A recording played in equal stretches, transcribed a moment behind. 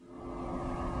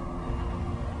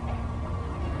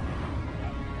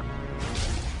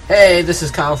Hey, this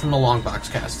is Kyle from the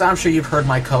Longbox Cast. I'm sure you've heard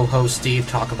my co-host Steve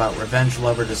talk about Revenge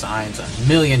Lover designs a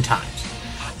million times.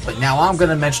 But now I'm going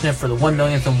to mention it for the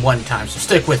 1,000,001th time, so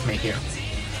stick with me here.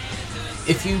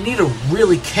 If you need a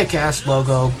really kick-ass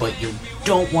logo, but you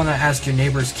don't want to ask your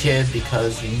neighbor's kid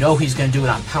because you know he's going to do it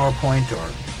on PowerPoint or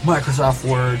Microsoft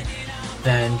Word,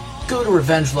 then go to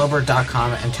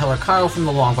RevengeLover.com and tell her Kyle from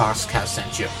the Longbox Cast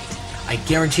sent you. I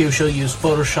guarantee you she'll use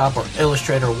Photoshop or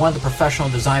Illustrator or one of the professional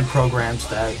design programs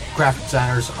that graphic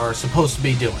designers are supposed to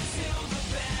be doing.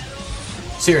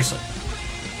 Seriously,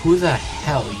 who the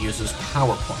hell uses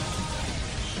PowerPoint?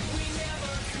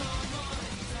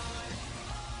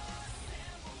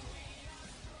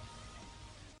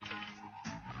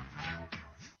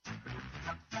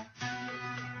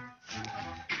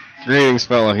 Greetings,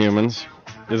 fellow humans.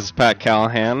 This is Pat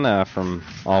Callahan from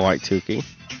All White Tukey.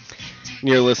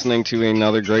 You're listening to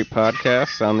another great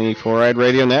podcast on the Four Eyed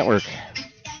Radio Network.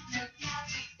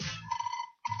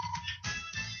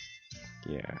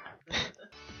 Yeah.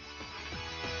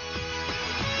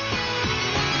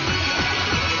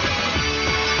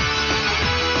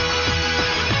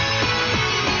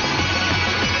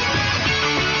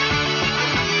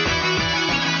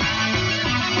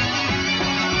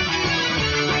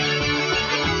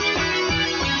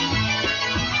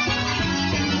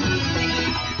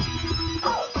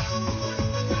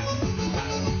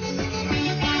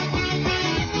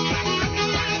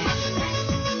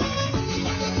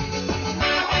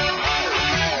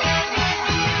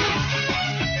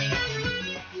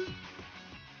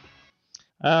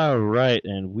 All right,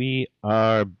 and we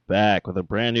are back with a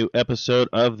brand new episode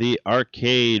of the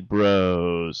Arcade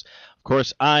Bros. Of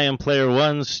course, I am Player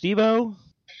 1, Steve-O.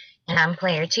 And I'm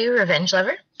Player 2, Revenge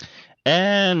Lover.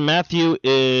 And Matthew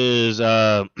is...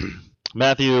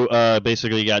 Matthew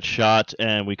basically got shot,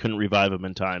 and we couldn't revive him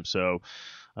in time, so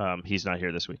he's not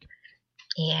here this week.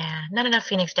 Yeah, not enough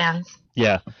Phoenix Downs.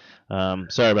 Yeah.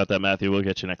 Sorry about that, Matthew. We'll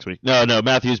get you next week. No,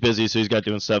 Matthew's busy, so he's got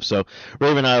doing stuff. So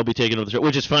Raven and I will be taking over the show,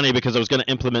 which is funny because I was going to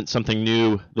implement something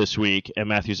new this week, and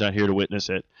Matthew's not here to witness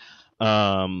it.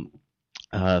 So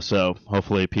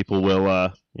hopefully people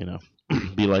will,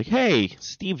 be like, hey,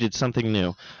 Steve did something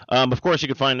new. Of course, you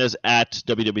can find us at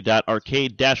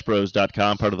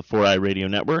www.arcade-bros.com, part of the 4i Radio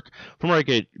Network. For more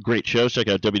great shows, check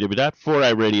out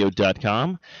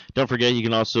www.4iradio.com. Don't forget, you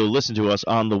can also listen to us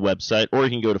on the website, or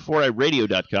you can go to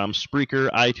 4iradio.com, Spreaker,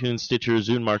 iTunes, Stitcher,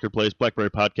 Zune Marketplace,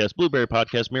 BlackBerry Podcast, Blueberry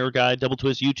Podcast, Mirror Guide, Double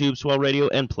Twist, YouTube, Swell Radio,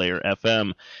 and Player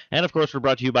FM. And, of course, we're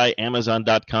brought to you by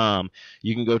Amazon.com.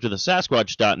 You can go to the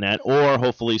Sasquatch.net, or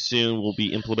hopefully soon we'll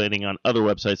be implementing on other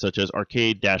websites such as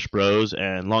Arcade-Bros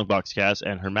and Longbox Cast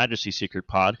and Her Majesty's Secret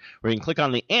Pod, where you can click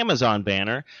on the Amazon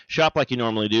banner, shop like you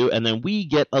normally do, and then we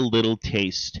get a little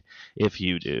taste if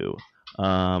you do.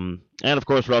 And of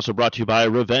course, we're also brought to you by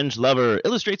Revenge Lover,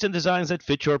 illustrates and designs that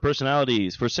fit your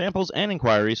personalities. For samples and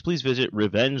inquiries, please visit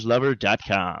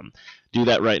RevengeLover.com. Do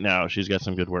that right now. She's got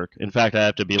some good work. In fact, I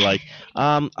have to be like,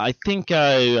 I think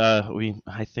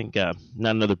not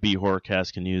another B horror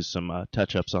cast can use some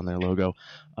touch-ups on their logo.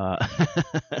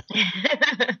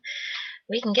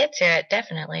 We can get to it,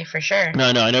 definitely, for sure. No,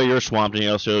 I know you're swamped,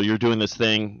 and you're doing this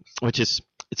thing, which is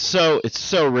it's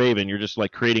so Raven. You're just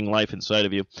like creating life inside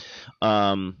of you.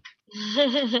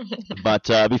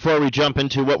 But before we jump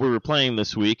into what we were playing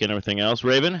this week and everything else,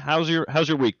 Raven, how's your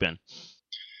week been?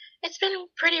 It's been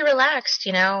pretty relaxed,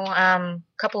 a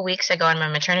couple weeks ago on my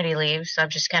maternity leave, so I've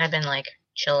just kind of been like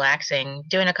chillaxing,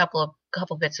 doing a couple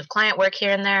bits of client work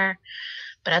here and there.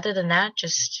 But other than that,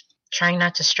 just trying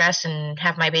not to stress and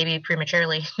have my baby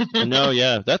prematurely. No,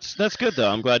 yeah, that's good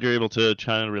though. I'm glad you're able to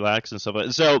try and relax and stuff like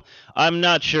that. So I'm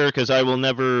not sure because I will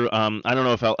never. I don't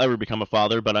know if I'll ever become a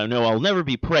father, but I know I'll never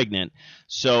be pregnant.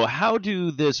 So how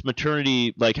do this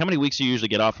maternity? Like, how many weeks do you usually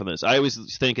get off from this? I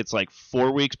always think it's like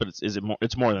 4 weeks, but is it more?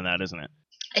 It's more than that, isn't it?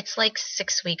 It's like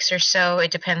 6 weeks or so.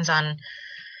 It depends on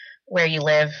where you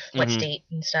live, what state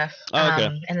and stuff. Oh,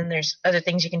 okay. And then there's other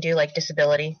things you can do like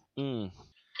disability.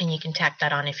 And you can tack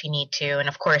that on if you need to. And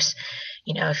of course,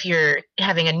 if you're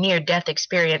having a near-death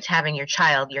experience having your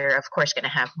child, you're of course going to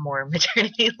have more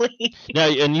maternity leave. Yeah,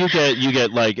 and you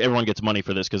get like everyone gets money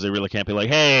for this because they really can't be like,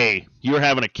 hey, you're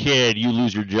having a kid, you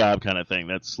lose your job kind of thing.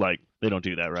 That's like they don't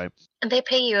do that, right? And they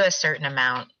pay you a certain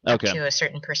amount, okay, up to a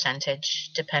certain percentage,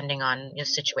 depending on your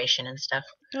situation and stuff.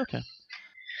 Okay.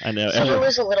 I know. So you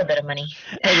lose a little bit of money.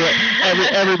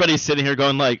 Everybody's sitting here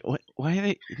going like, why are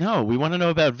they? No, we want to know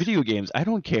about video games. I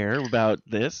don't care about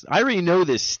this. I already know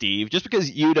this, Steve. Just because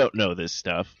you don't know this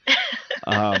stuff.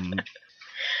 Well,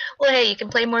 hey, you can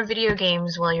play more video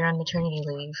games while you're on maternity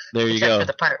leave. There you except go. for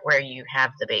the part where you have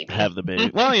the baby. Have the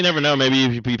baby. Well, you never know. Maybe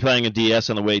you'd be playing a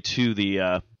DS on the way to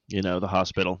the the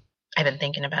hospital. I've been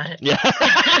thinking about it. Yeah.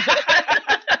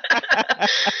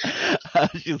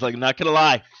 She's like, not gonna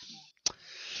lie.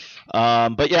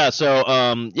 But yeah, so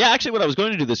actually, what I was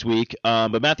going to do this week,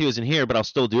 but Matthew isn't here, but I'll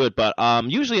still do it. But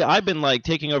usually, I've been like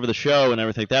taking over the show and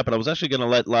everything like that. But I was actually going to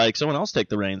let like someone else take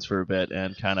the reins for a bit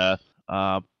and kind of,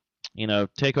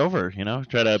 take over.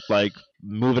 Try to like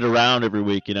move it around every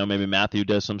week. Maybe Matthew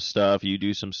does some stuff, you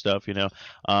do some stuff.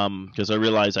 Because I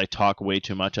realize I talk way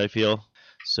too much. I feel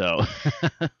so.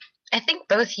 I think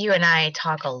both you and I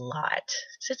talk a lot.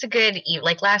 So it's a good,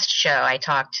 like last show, I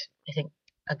talked, I think,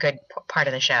 a good part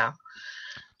of the show.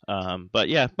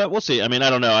 But we'll see. I mean, I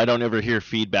don't know. I don't ever hear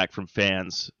feedback from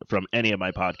fans from any of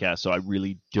my podcasts, so I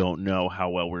really don't know how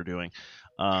well we're doing.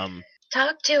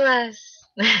 Talk to us.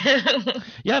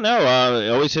 Yeah,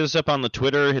 no, always hit us up on the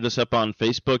Twitter, hit us up on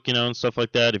Facebook, and stuff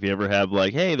like that. If you ever have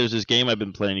like, hey, there's this game I've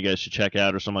been playing, you guys should check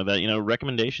out or something like that.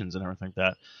 Recommendations and everything like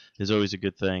that is always a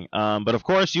good thing. But of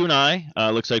course, you and I,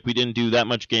 looks like we didn't do that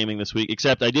much gaming this week,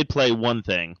 except I did play one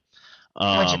thing.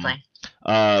 What'd you play?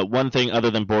 One thing other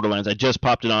than Borderlands. I just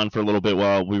popped it on for a little bit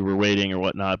while we were waiting or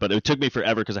whatnot, but it took me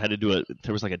forever because I had to do it.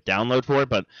 There was like a download for it,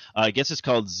 but I guess it's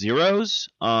called Zeros.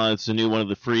 It's a new one of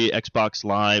the free Xbox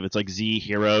Live. It's like Z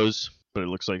Heroes, but it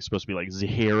looks like it's supposed to be like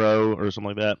Zero or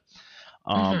something like that.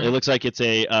 It looks like it's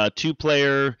a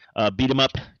 2-player beat 'em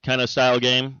up kind of style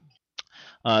game.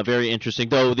 Very interesting.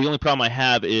 Though the only problem I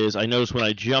have is I noticed when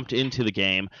I jumped into the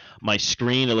game, my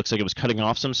screen, it looks like it was cutting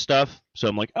off some stuff. So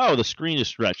I'm like, oh, the screen is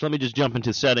stretched. Let me just jump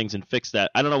into settings and fix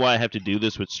that. I don't know why I have to do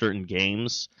this with certain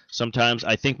games sometimes.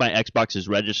 I think my Xbox is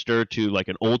registered to like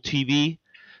an old TV.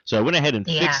 So I went ahead and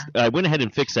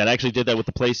fixed that. I actually did that with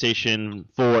the PlayStation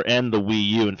 4 and the Wii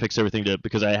U and fixed everything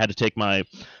because I had to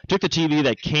took the TV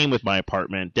that came with my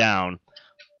apartment down,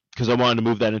 because I wanted to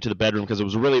move that into the bedroom because it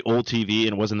was a really old TV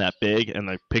and it wasn't that big and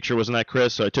the picture wasn't that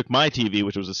crisp. So I took my TV,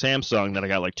 which was a Samsung that I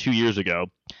got like 2 years ago,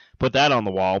 put that on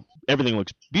the wall. Everything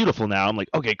looks beautiful now. I'm like,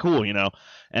 okay, cool,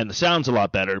 and the sound's a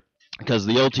lot better because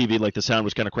the old TV, like the sound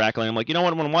was kind of crackling. I'm like, you know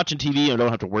what? When I'm watching TV, I don't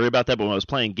have to worry about that. But when I was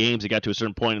playing games, it got to a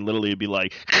certain point and literally it'd be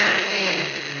like,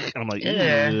 and I'm like,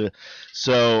 yeah.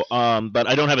 So, but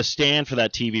I don't have a stand for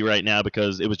that TV right now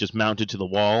because it was just mounted to the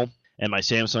wall. And my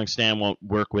Samsung stand won't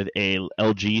work with a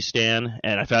LG stand.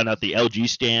 And I found out the LG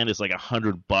stand is like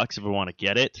 $100 if I want to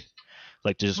get it.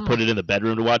 Like to just put it in the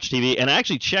bedroom to watch TV. And I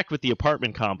actually checked with the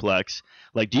apartment complex.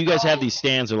 Like, do you guys have these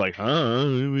stands? They're like, we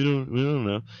don't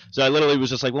know. So I literally was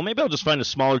just like, well, maybe I'll just find a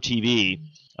smaller TV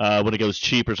when it goes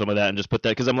cheap or something like that and just put that.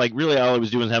 Because I'm like, really all I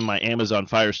was doing was having my Amazon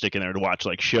Fire Stick in there to watch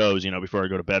like shows, before I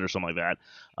go to bed or something like that.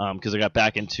 Because I got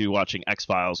back into watching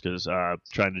X-Files because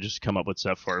trying to just come up with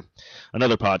stuff for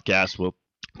another podcast. We'll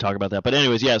talk about that. But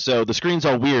anyways, yeah, so the screen's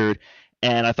all weird.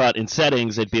 And I thought in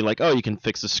settings it'd be like, oh, you can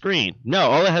fix the screen.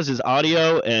 No, all it has is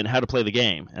audio and how to play the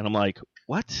game. And I'm like,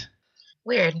 what?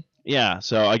 Weird. Yeah,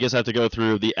 so I guess I have to go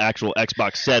through the actual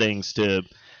Xbox settings to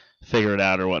figure it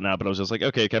out or whatnot. But I was just like,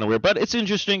 okay, kind of weird. But it's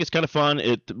interesting. It's kind of fun.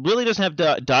 It really doesn't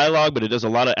have dialogue, but it does a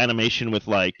lot of animation with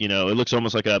like, it looks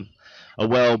almost like a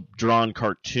well-drawn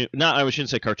cartoon. I shouldn't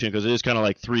say cartoon because it is kind of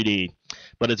like 3D.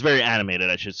 But it's very animated,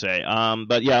 I should say.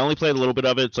 But yeah, I only played a little bit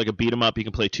of it. It's like a beat 'em up. You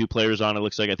can play 2 players on it.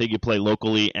 Looks like I think you play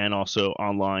locally and also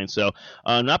online. So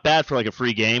not bad for like a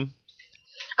free game.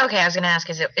 Okay, I was gonna ask,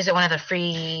 is it one of the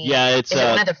free? Yeah, it's. Is it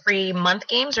one of the free month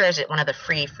games or is it one of the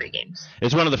free games?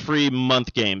 It's one of the free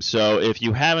month games. So if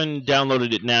you haven't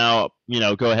downloaded it now,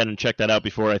 go ahead and check that out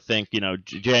before I think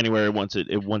January once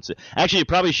it. Actually, it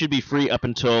probably should be free up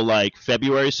until like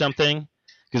February something.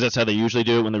 Because that's how they usually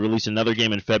do it when they release another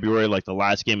game in February. Like the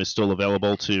last game is still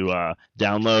available to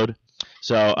download.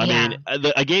 So I mean,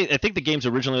 I think the game's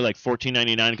originally like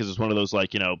 $14.99 because it's one of those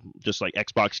like just like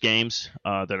Xbox games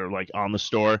that are like on the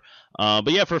store.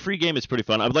 But yeah, for a free game, it's pretty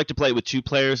fun. I would like to play it with 2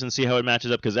 players and see how it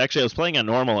matches up. Because actually, I was playing on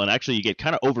normal, and actually, you get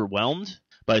kind of overwhelmed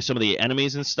by some of the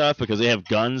enemies and stuff because they have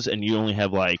guns and you only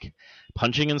have like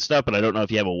punching and stuff. But I don't know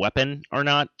if you have a weapon or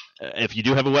not. If you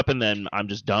do have a weapon, then I'm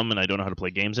just dumb and I don't know how to play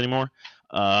games anymore.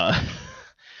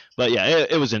 But yeah,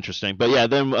 it was interesting. But yeah,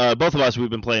 then both of us, we've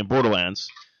been playing Borderlands.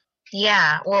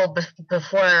 Yeah, well,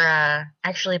 before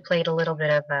actually played a little bit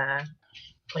of what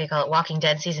do you call it, Walking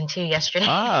Dead Season 2 yesterday.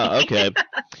 Ah, okay.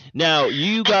 Now,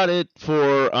 you got it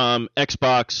for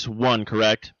Xbox One,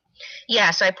 correct?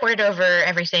 Yeah, so I ported over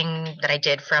everything that I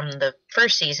did from the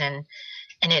first season,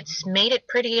 and it's made it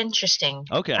pretty interesting.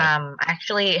 Okay. I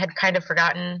actually had kind of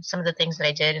forgotten some of the things that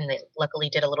I did, and they luckily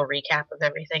did a little recap of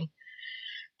everything.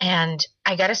 And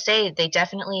I gotta say, they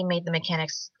definitely made the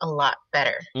mechanics a lot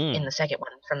better in the second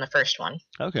one from the first one.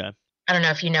 Okay. I don't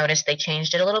know if you noticed they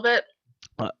changed it a little bit.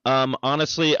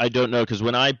 Honestly, I don't know, because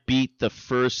when I beat the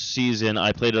first season,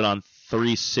 I played it on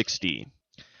 360.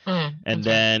 And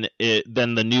okay.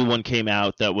 then the new one came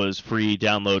out that was free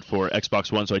download for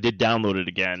Xbox One, so I did download it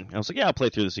again. I was like, yeah, I'll play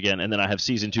through this again. And then I have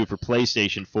Season 2 for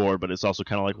PlayStation 4, but it's also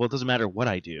kind of like, well, it doesn't matter what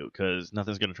I do because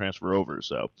nothing's going to transfer over.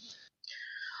 So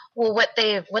Well, what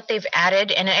they've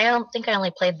added, and I don't think I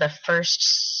only played the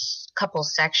first couple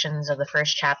sections of the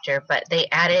first chapter, but they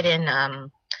added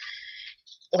in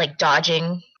like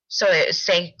dodging. So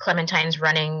say Clementine's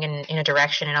running in a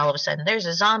direction, and all of a sudden there's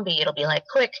a zombie. It'll be like,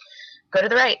 quick, go to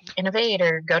the right and evade,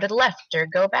 or go to the left, or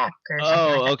go back, or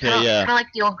something like that. Okay, yeah. Kind of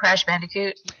like the old Crash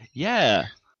Bandicoot. Yeah.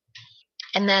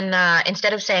 And then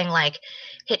instead of saying like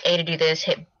hit A to do this,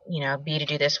 hit B to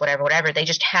do this, whatever, they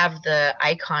just have the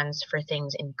icons for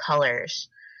things in colors.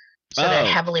 So they're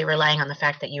heavily relying on the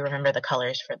fact that you remember the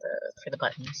colors for the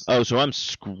buttons. Oh, so I'm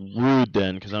screwed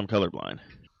then because I'm colorblind.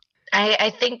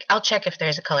 I think I'll check if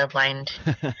there's a colorblind.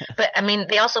 But I mean,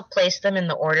 they also place them in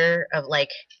the order of like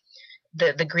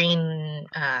the green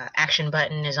action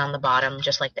button is on the bottom,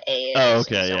 just like the A is. Oh,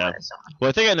 okay, so yeah. on and so on. Well,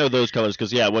 I think I know those colors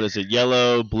because, yeah, what is it?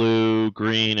 Yellow, blue,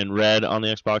 green, and red on the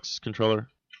Xbox controller?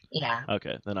 Yeah.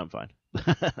 Okay, then I'm fine.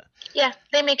 Yeah,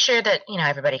 they make sure that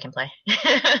everybody can play.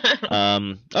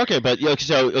 Okay, but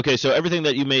so everything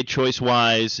that you made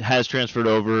choice-wise has transferred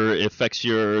over. It affects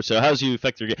your. So how does you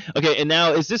affect your game? Okay, and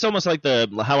now is this almost like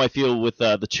how I feel with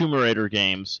the Tomb Raider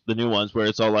games, the new ones, where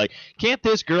it's all like, can't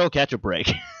this girl catch a break?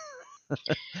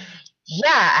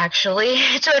 Yeah, actually,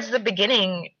 towards the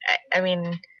beginning, I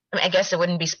mean, I guess it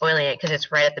wouldn't be spoiling it because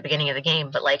it's right at the beginning of the game,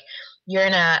 but like you're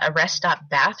in a rest stop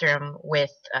bathroom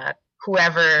with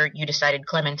whoever you decided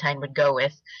Clementine would go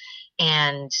with,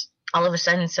 and all of a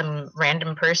sudden some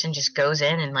random person just goes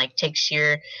in and like takes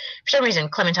for some reason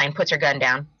Clementine puts her gun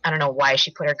down. I don't know why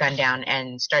she put her gun down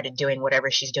and started doing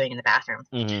whatever she's doing in the bathroom.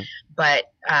 Mm-hmm. But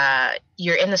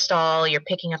you're in the stall, you're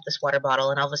picking up this water bottle,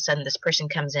 and all of a sudden this person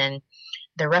comes in.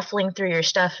 They're ruffling through your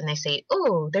stuff and they say,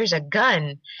 "Ooh, there's a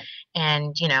gun."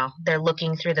 And, they're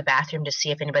looking through the bathroom to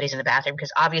see if anybody's in the bathroom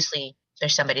because obviously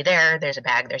there's somebody there, there's a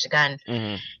bag, there's a gun.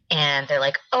 Mm-hmm. And they're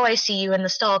like, "Oh, I see you in the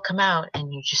stall, come out."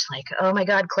 And you're just like, "Oh my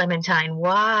God, Clementine,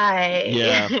 why?"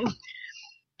 Yeah.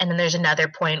 And then there's another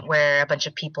point where a bunch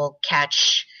of people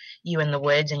catch you in the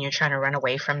woods and you're trying to run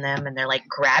away from them and they're like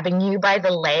grabbing you by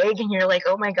the leg and you're like,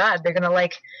 "Oh my God, they're going to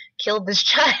like kill this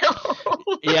child."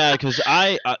 Yeah, because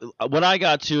what I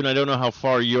got to, and I don't know how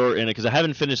far you're in it because I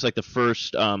haven't finished like the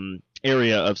first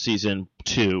area of season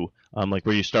 2. Like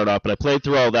where you start off, but I played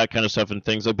through all that kind of stuff and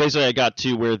things. Like basically, I got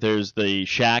to where there's the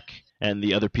shack and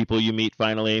the other people you meet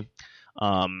finally.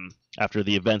 After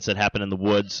the events that happen in the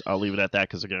woods, I'll leave it at that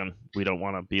because again, we don't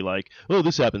want to be like, "Oh,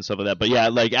 this happened," stuff like that. But yeah,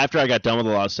 like after I got done with a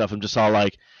lot of stuff, I'm just all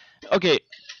like, "Okay,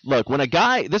 look,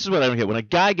 this is what I don't get. When a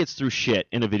guy gets through shit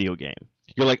in a video game,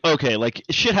 you're like, okay, like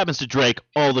shit happens to Drake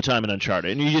all the time in Uncharted,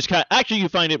 and you just you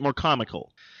find it more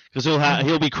comical." Because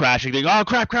he'll be crashing, thinking, "Oh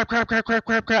crap!"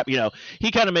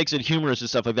 He kind of makes it humorous and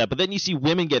stuff like that. But then you see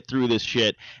women get through this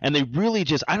shit, and they really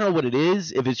just—I don't know what it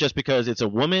is. If it's just because it's a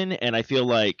woman, and I feel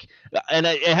like, and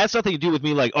it has something to do with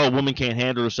me, like, oh, woman can't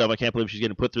handle herself. I can't believe she's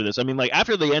getting put through this. I mean, like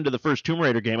after the end of the first Tomb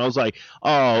Raider game, I was like,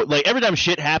 oh, like every time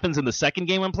shit happens in the second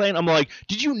game I'm playing, I'm like,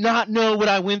 did you not know what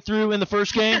I went through in the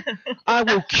first game? I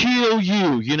will kill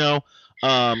you,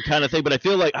 kind of thing. But I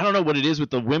feel like I don't know what it is with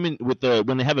the women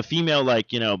when they have a female like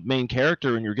main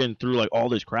character and you're getting through like all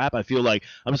this crap. I feel like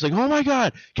I'm just like, oh my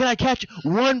God, can I catch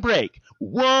one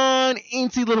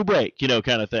eensy little break,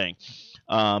 kind of thing.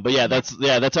 But yeah,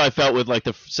 that's how I felt with like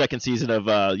the second season of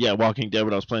Walking Dead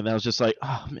when I was playing that. I was just like,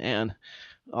 oh man,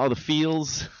 all the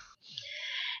feels.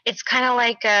 It's kind of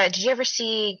like did you ever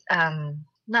see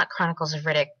not Chronicles of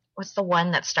Riddick? What's the one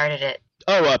that started it?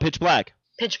 Oh, Pitch Black.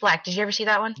 Pitch Black. Did you ever see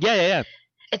that one? Yeah.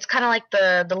 It's kind of like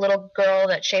the little girl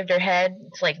that shaved her head.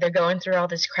 It's like they're going through all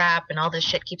this crap and all this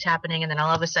shit keeps happening, and then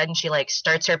all of a sudden she like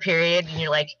starts her period, and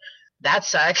you're like, that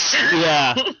sucks.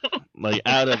 Yeah. Like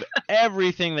out of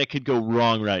everything that could go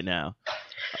wrong right now.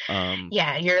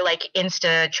 Yeah, you're like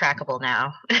insta-trackable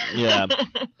now. Yeah.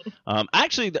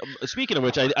 Actually, speaking of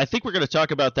which, I think we're going to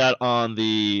talk about that on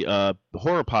the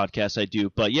horror podcast I do.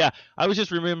 But yeah, I was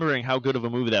just remembering how good of a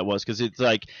movie that was because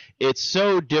it's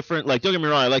so different. Like, don't get me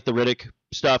wrong, I like the Riddick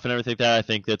stuff and everything like that. I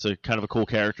think that's a kind of a cool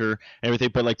character and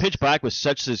everything. But like Pitch Black was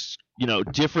such this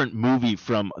different movie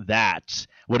from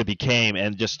what it became,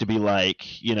 and just to be like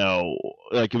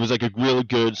like it was like a really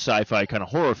good sci-fi kind of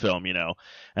horror film,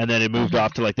 and then it moved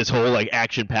off to like this whole like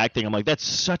action-packed thing. I'm like, that's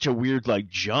such a weird like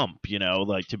jump,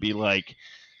 like to be like.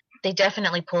 They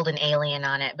definitely pulled an Alien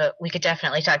on it, but we could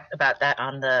definitely talk about that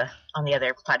on the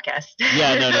other podcast.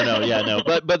 Yeah, no.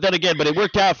 But then again, it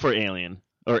worked out for Alien.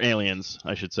 or Aliens,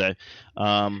 I should say.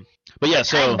 But yeah,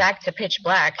 Tying back to Pitch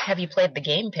Black, have you played the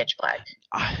game Pitch Black?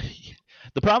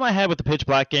 The problem I had with the Pitch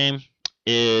Black game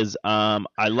is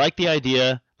I like the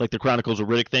idea, like the Chronicles of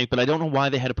Riddick thing, but I don't know why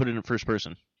they had to put it in first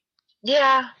person.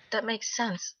 Yeah, that makes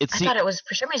sense. Thought it was,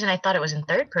 for some reason, I thought it was in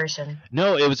third person.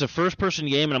 No, it was a first-person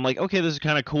game, and I'm like, okay, this is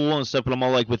kind of cool and stuff, but I'm all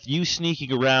like, with you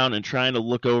sneaking around and trying to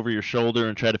look over your shoulder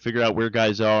and try to figure out where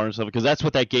guys are and stuff, because that's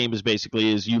what that game is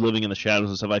basically, is you living in the shadows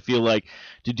and stuff. I feel like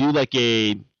to do like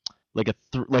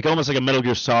almost like a Metal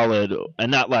Gear Solid,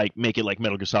 and not like make it like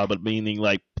Metal Gear Solid, but meaning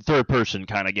like third-person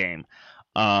kind of game,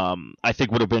 I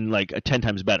think would have been like 10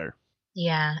 times better.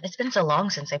 Yeah, it's been so long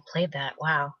since I played that.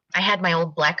 Wow. I had my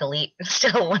old Black Elite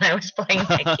still when I was playing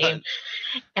that game.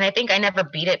 And I think I never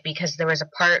beat it because there was a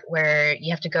part where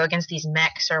you have to go against these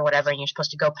mechs or whatever, and you're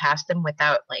supposed to go past them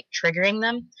without, like, triggering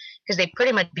them. Because they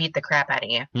pretty much beat the crap out of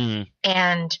you. Mm-hmm.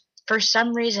 And for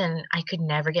some reason, I could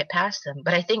never get past them.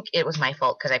 But I think it was my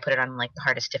fault because I put it on, like, the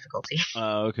hardest difficulty.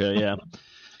 Oh, okay, yeah.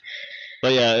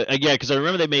 But yeah, because I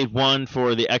remember they made one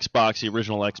for the Xbox, the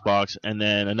original Xbox, and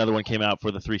then another one came out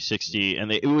for the 360,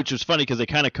 which was funny because they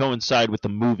kind of coincide with the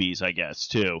movies, I guess,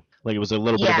 too. Like it was a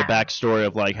little bit of a backstory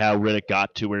of like how Riddick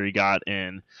got to where he got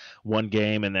in one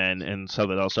game and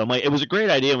something else. So I'm like, it was a great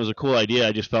idea, it was a cool idea.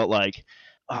 I just felt like,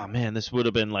 oh man, this would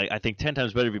have been like, I think 10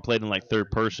 times better if you played in like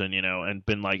third person, and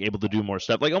been like able to do more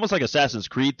stuff, like almost like Assassin's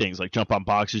Creed things, like jump on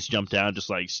boxes, jump down, just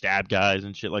like stab guys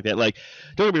and shit like that. Like,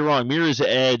 don't get me wrong, Mirror's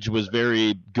Edge was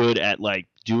very good at like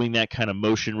doing that kind of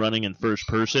motion running in first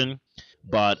person,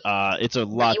 but it's a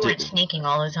lot. You weren't sneaking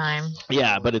all the time.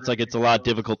 Yeah, but it's a lot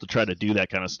difficult to try to do that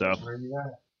kind of stuff.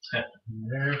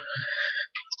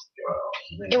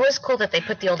 It was cool that they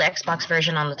put the old Xbox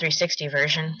version on the 360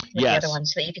 version with the other one,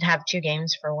 so that you could have two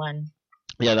games for one.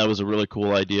 Yeah, that was a really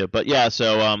cool idea. But yeah,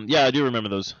 so I do remember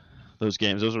those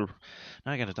games. Those were.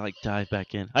 Now I gotta like dive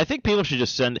back in. I think people should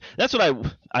just send. That's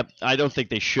what I don't think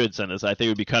they should send us. I think it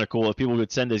would be kind of cool if people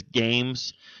would send us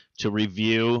games to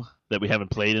review that we haven't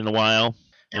played in a while.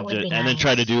 That would be nice. And then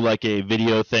try to do like a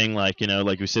video thing, like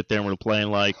like we sit there and we're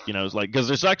playing, like it's like, because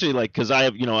there's actually like, because I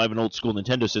have an old school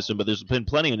Nintendo system, but there's been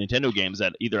plenty of Nintendo games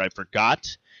that either I forgot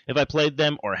if I played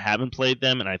them or haven't played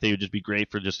them, and I think it would just be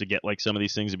great for just to get like some of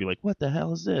these things and be like, what the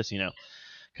hell is this,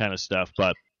 kind of stuff.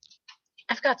 But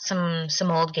I've got some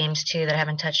old games too that I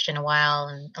haven't touched in a while,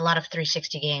 and a lot of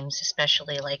 360 games,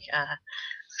 especially like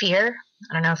Fear.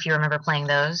 I don't know if you remember playing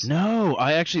those. No,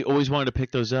 I actually always wanted to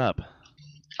pick those up.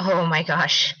 Oh my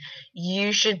gosh,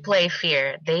 you should play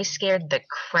Fear. They scared the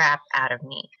crap out of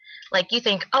me. Like, you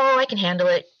think, oh, I can handle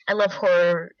it. I love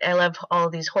horror. I love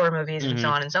all these horror movies and so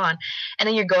on and so on. And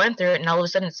then you're going through it, and all of a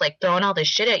sudden it's like throwing all this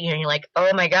shit at you, and you're like, oh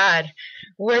my god,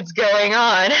 what's going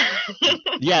on?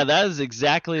 Yeah, that is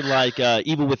exactly like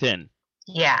Evil Within.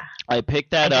 Yeah. I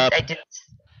picked that up. I did.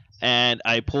 And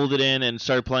I pulled it in and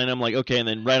started playing. I'm like, okay, and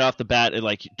then right off the bat, it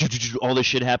like all this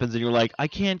shit happens, and you're like, I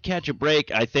can't catch a break.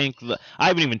 I think I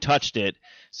haven't even touched it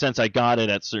since I got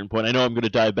it at a certain point. I know I'm going to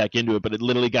dive back into it, but it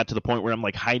literally got to the point where I'm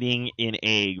like hiding in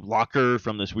a locker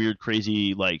from this weird,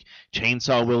 crazy like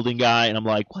chainsaw wielding guy, and I'm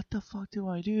like, what the fuck do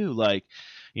I do? Like,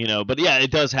 But yeah,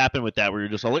 it does happen with that where you're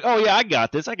just all like, oh yeah, I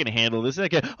got this. I can handle this.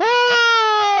 And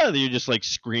you're just like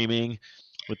screaming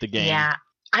with the game. Yeah.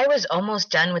 I was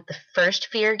almost done with the first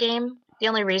Fear game. The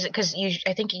only reason, because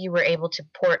I think you were able to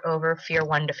port over Fear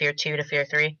 1 to Fear 2 to Fear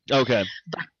 3. Okay.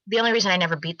 But the only reason I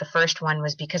never beat the first one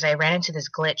was because I ran into this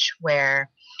glitch where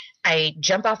I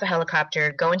jump off a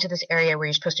helicopter, go into this area where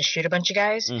you're supposed to shoot a bunch of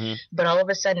guys, but all of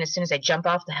a sudden, as soon as I jump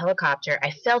off the helicopter,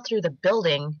 I fell through the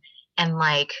building and,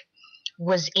 like,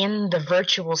 was in the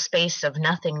virtual space of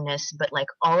nothingness, but, like,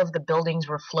 all of the buildings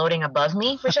were floating above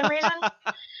me for some reason.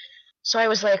 So I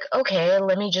was like, okay,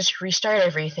 let me just restart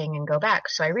everything and go back.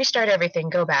 So I restart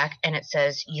everything, go back, and it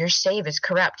says, your save is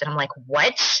corrupt. And I'm like,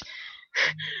 what?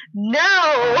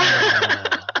 No!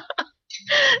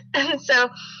 And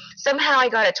so somehow I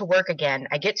got it to work again.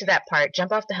 I get to that part,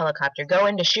 jump off the helicopter, go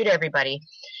in to shoot everybody.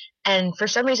 And for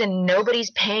some reason, nobody's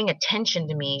paying attention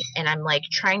to me. And I'm like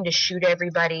trying to shoot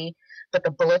everybody, but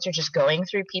the bullets are just going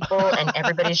through people, and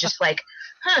everybody's just like,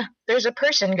 there's a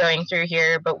person going through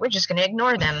here, but we're just going to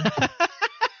ignore them.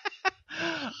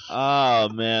 Oh,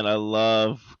 man, I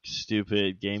love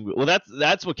stupid game. Well,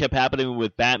 that's what kept happening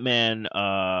with Batman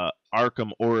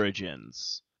Arkham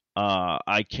Origins.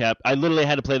 I literally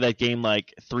had to play that game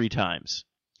like 3 times.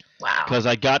 Wow. Because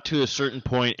I got to a certain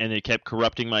point, and it kept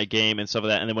corrupting my game and stuff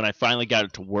like that, and then when I finally got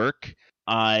it to work,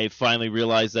 I finally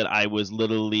realized that I was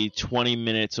literally 20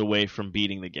 minutes away from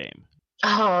beating the game.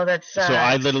 Oh, that's So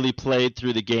I literally played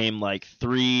through the game like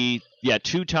 3 Yeah,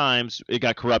 2 times it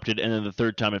got corrupted, and then the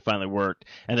 3rd time it finally worked.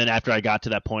 And then after I got to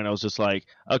that point, I was just like,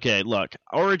 okay, look,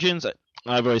 Origins.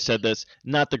 I've always said this,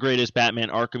 not the greatest Batman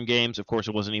Arkham games. Of course,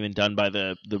 it wasn't even done by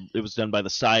it was done by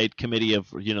the side committee of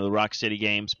the Rocksteady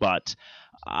games. But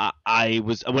I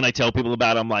was when I tell people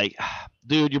about it, I'm like,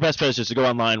 dude, your best bet is just to go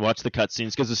online, watch the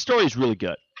cutscenes because the story is really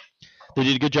good. They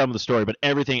did a good job with the story, but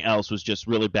everything else was just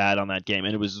really bad on that game,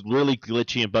 and it was really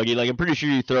glitchy and buggy. Like, I'm pretty sure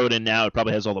you throw it in now, it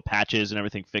probably has all the patches and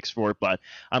everything fixed for it, but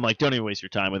I'm like, don't even waste your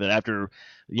time with it. After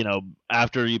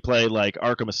you play, like,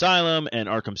 Arkham Asylum and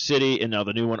Arkham City, and now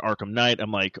the new one, Arkham Knight,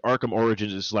 I'm like, Arkham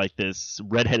Origins is like this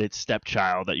redheaded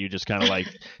stepchild that you just kind of, like,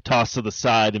 toss to the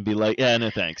side and be like, yeah, no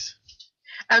thanks.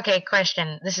 Okay,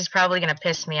 question. This is probably going to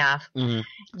piss me off. Mm-hmm.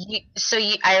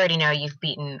 I already know you've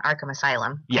beaten Arkham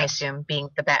Asylum, yes. I assume, being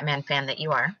the Batman fan that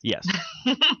you are. Yes.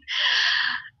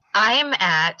 I'm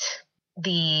at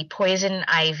the Poison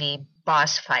Ivy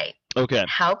boss fight. Okay.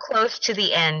 How close to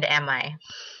the end am I?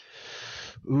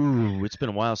 Ooh, it's been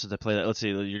a while since I played that. Let's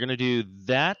see. You're going to do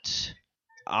that.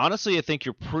 Honestly, I think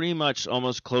you're pretty much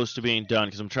almost close to being done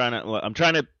because I'm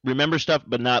trying to remember stuff,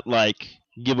 but not like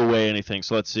give away anything.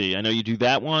 So let's see. I know you do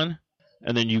that one,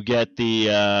 and then you get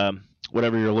the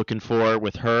whatever you're looking for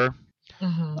with her.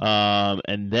 Mm-hmm.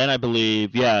 And then I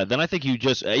believe, then I think you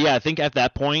just, I think at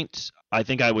that point, I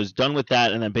think I was done with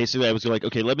that, and then basically I was like,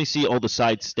 okay, let me see all the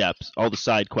side steps, all the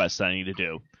side quests that I need to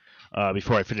do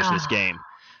before I finish this game.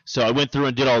 So I went through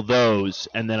and did all those,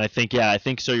 and then I think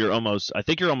so. You're almost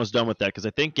done with that because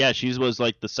I think she was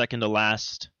like the second to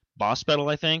last boss battle,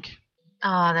 I think.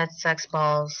 Oh, that sucks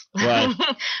balls. Right.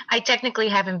 I technically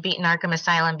haven't beaten Arkham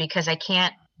Asylum because I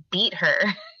can't beat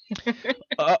her.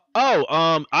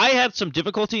 I had some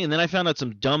difficulty, and then I found out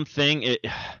some dumb thing.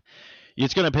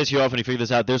 It's gonna piss you off when you figure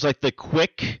this out. There's like the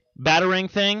quick battering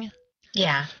thing.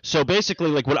 Yeah. So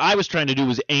basically, like what I was trying to do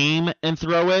was aim and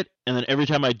throw it, and then every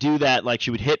time I do that, like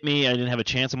she would hit me, I didn't have a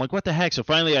chance. I'm like, what the heck? So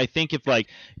finally, I think if like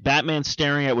Batman's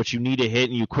staring at what you need to hit,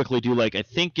 and you quickly do like I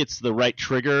think it's the right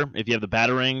trigger. If you have the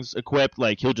batterings equipped,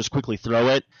 like he'll just quickly throw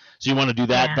it. So you want to do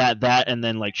that, that, and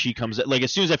then like she comes. Like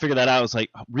as soon as I figured that out, I was like,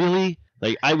 oh, really?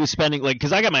 Like I was spending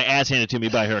because I got my ass handed to me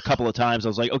by her a couple of times. I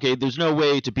was like, okay, there's no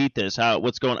way to beat this.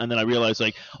 What's going? And then I realized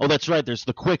like, oh, that's right. There's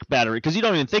the quick battery because you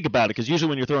don't even think about it because usually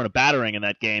when you're throwing a battering in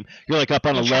that game, you're like up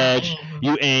on a ledge,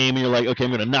 you aim, and you're like, okay,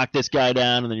 I'm gonna knock this guy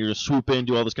down, and then you're just swoop in,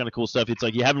 do all this kind of cool stuff. It's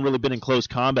like you haven't really been in close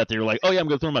combat. That you're like, oh yeah, I'm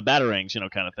gonna throw my batterings,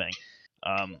 kind of thing.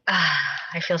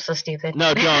 I feel so stupid.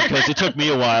 No, don't, because it took me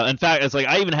a while. In fact, it's like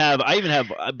I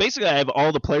have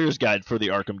all the player's guide for the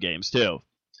Arkham games too.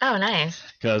 Oh, nice.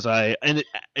 Because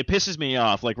it pisses me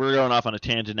off. Like we're going off on a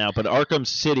tangent now, but Arkham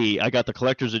City, I got the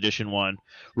collector's edition one.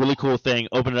 Really cool thing.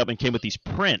 Opened it up and came with these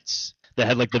prints that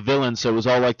had like the villains. So it was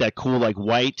all like that cool like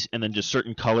white, and then just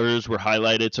certain colors were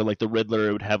highlighted. So like the Riddler,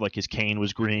 it would have like his cane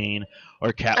was green, or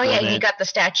Catwoman. Oh yeah, you got the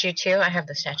statue too. I have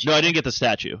the statue. No, I didn't get the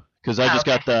statue because I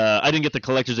didn't get the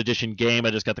collector's edition game.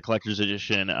 I just got the collector's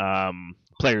edition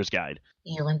player's guide.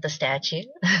 You want the statue?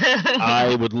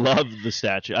 I would love the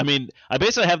statue. I mean, I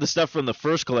basically have the stuff from the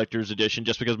first collector's edition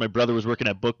just because my brother was working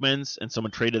at Bookman's and someone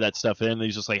traded that stuff in. And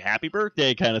he's just like, happy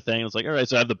birthday kind of thing. I was like, all right,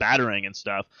 so I have the battering and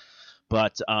stuff.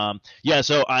 But,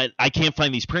 so I can't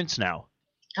find these prints now.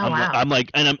 Oh, wow.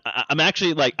 I'm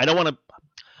actually like, I know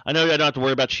I don't have to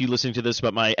worry about she listening to this,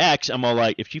 but my ex, I'm all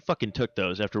like, if she fucking took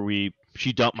those after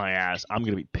she dumped my ass, I'm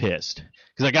going to be pissed.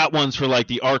 Because I got ones for like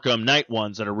the Arkham Knight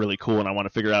ones that are really cool, and I want to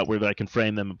figure out where I can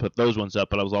frame them and put those ones up.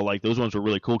 But I was all like, those ones were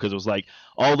really cool because it was like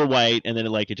all the white, and then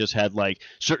it just had like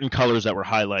certain colors that were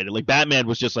highlighted. Like Batman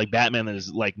was just like Batman, and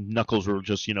his like knuckles were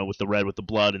just with the red with the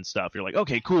blood and stuff. You're like,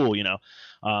 okay, cool,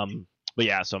 But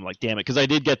yeah, so I'm like, damn it, because I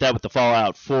did get that with the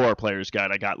Fallout 4 player's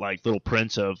guide. I got like little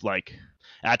prints of like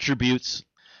attributes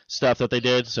stuff that they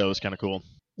did, so it was kind of cool.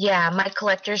 Yeah, my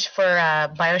collectors for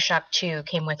BioShock 2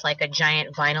 came with like a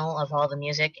giant vinyl of all the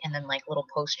music and then like little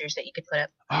posters that you could put up.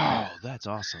 Oh, that's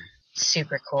awesome.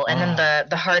 Super cool. And then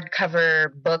the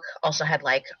hardcover book also had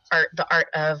like the art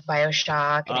of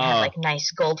BioShock, and it had like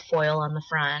nice gold foil on the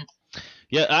front.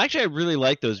 Yeah, actually, I really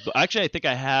like those. Actually, I think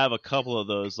I have a couple of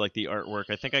those, like the artwork.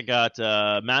 I think I got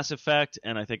Mass Effect,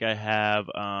 and I think I have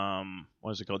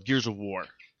what is it called? Gears of War.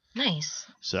 Nice.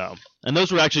 So, and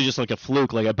those were actually just like a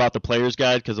fluke. Like I bought the player's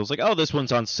guide because I was like, oh, this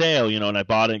one's on sale, and I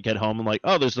bought it and get home. I'm like,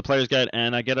 oh, there's the player's guide,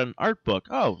 and I get an art book.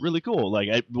 Oh, really cool. Like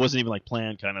it wasn't even like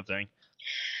planned kind of thing.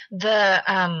 The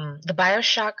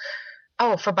BioShock.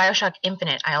 Oh, for BioShock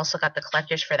Infinite, I also got the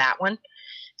collectors for that one.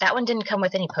 That one didn't come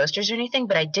with any posters or anything,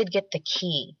 but I did get the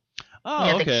key.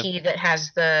 Oh, okay. The key that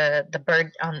has the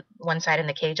bird on one side and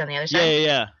the cage on the other side.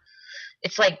 Yeah.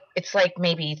 It's like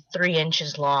maybe 3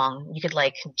 inches long. You could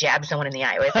like jab someone in the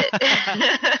eye with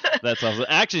it. That's awesome.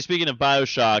 Actually, speaking of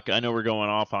BioShock, I know we're going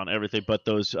off on everything, but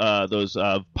those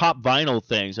pop vinyl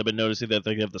things, I've been noticing that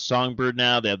they have the Songbird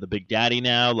now, they have the Big Daddy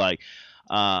now, like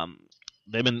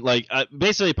they've been like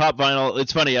basically pop vinyl.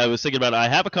 It's funny. I was thinking about it. I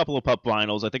have a couple of pop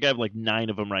vinyls. I think I have like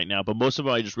 9 of them right now, but most of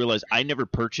them I just realized I never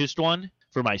purchased one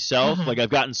for myself. Like I've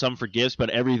gotten some for gifts, but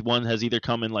every one has either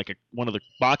come in like one of the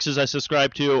boxes I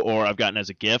subscribe to, or I've gotten as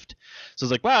a gift. So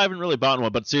it's like, wow, I haven't really bought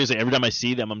one. But seriously, every time I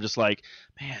see them, I'm just like,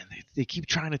 man, they keep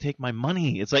trying to take my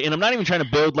money. It's like, and I'm not even trying to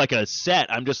build like a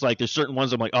set. I'm just like, there's certain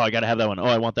ones I'm like, oh, I gotta have that one. Oh,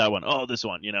 I want that one. Oh, this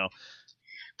one.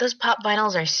 Those pop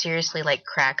vinyls are seriously like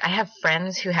crack. I have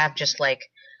friends who have just like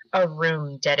a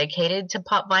room dedicated to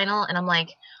pop vinyl, and I'm like,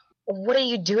 what are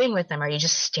you doing with them? Are you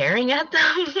just staring at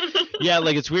them? Yeah,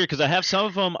 like it's weird because I have some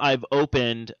of them I've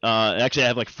opened. Actually, I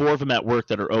have like 4 of them at work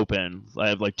that are open. I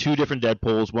have like 2 different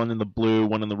Deadpools, one in the blue,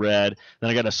 one in the red.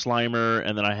 Then I got a Slimer,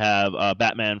 and then I have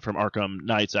Batman from Arkham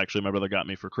Knights. Actually, my brother got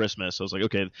me for Christmas. So I was like,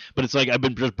 okay. But it's like I've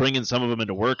been just bringing some of them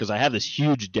into work because I have this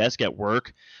huge desk at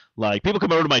work. Like, people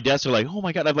come over to my desk, they're like, oh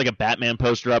my god, I have like a Batman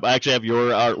poster up. I actually have your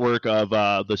artwork of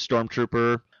the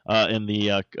Stormtrooper in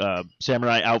the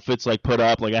samurai outfits like put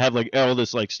up. Like I have like all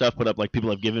this like stuff put up, like people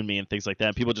have given me and things like that.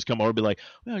 And people just come over and be like,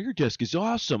 wow, your desk is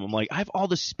awesome. I'm like, I have all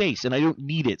this space and I don't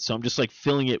need it, so I'm just like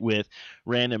filling it with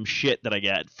random shit that I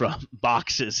get from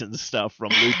boxes and stuff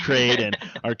from Loot Crate and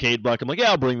Arcade Block. I'm like,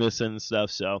 yeah, I'll bring this in and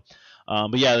stuff. So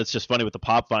but yeah, that's just funny with the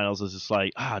pop vinyls. Is just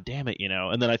like, damn it,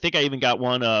 And then I think I even got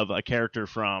one of a character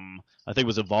from, I think it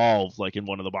was Evolve, like in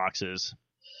one of the boxes.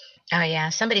 Oh yeah,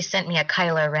 somebody sent me a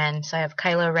Kylo Ren, so I have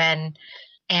Kylo Ren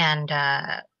and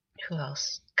who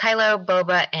else? Kylo,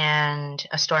 Boba, and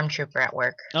a Stormtrooper at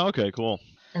work. Oh, okay, cool.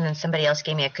 And then somebody else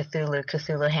gave me a Cthulhu.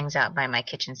 Cthulhu hangs out by my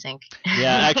kitchen sink.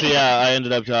 Yeah, actually, I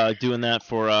ended up doing that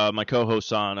for my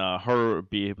co-hosts on Horror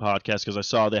Bee podcast because I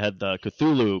saw they had the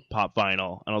Cthulhu pop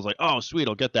vinyl, and I was like, oh, sweet,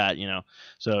 I'll get that,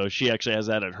 So she actually has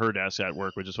that at her desk at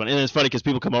work, which is funny. And it's funny because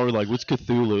people come over like, what's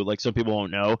Cthulhu? Like, some people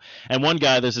won't know. And one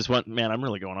guy, there's this one, man, I'm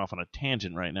really going off on a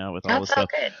tangent right now with all this stuff.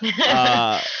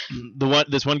 Good.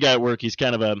 This one guy at work, he's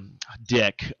kind of a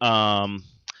dick.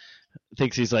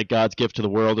 Thinks he's like God's gift to the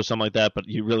world or something like that, but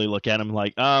you really look at him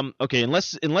like, okay,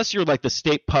 unless you're like the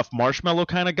Stay Puff Marshmallow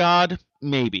kind of God,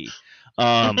 maybe.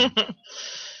 Yeah,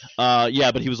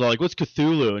 but he was all like, what's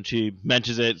Cthulhu? And she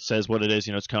mentions it, says what it is,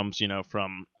 it comes,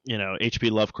 from, H.P.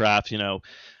 Lovecraft, and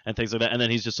things like that. And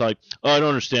then he's just like, oh, I don't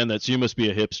understand that, so you must be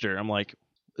a hipster. I'm like,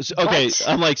 okay. What?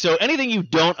 I'm like, so anything you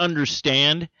don't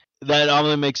understand, that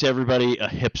only makes everybody a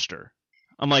hipster.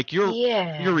 I'm like, you're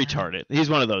retarded. He's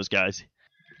one of those guys.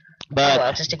 But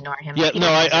I'll just ignore him. Yeah, no,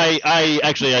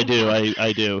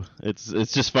 I do.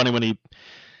 It's just funny when he.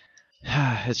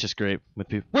 It's just great with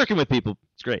people. Working with people,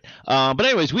 it's great. But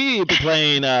anyways, we've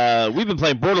been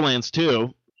playing Borderlands 2.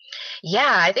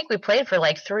 Yeah, I think we played for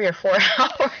like 3 or 4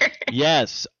 hours.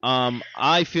 Yes.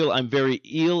 I feel I'm very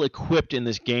ill-equipped in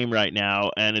this game right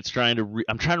now, and it's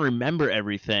I'm trying to remember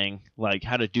everything, like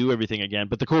how to do everything again.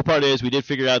 But the cool part is we did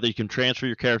figure out that you can transfer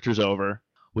your characters over,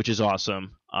 which is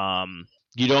awesome.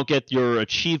 You don't get your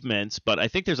achievements, but I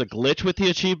think there's a glitch with the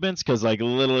achievements because, like,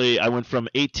 literally I went from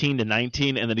 18 to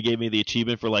 19, and then it gave me the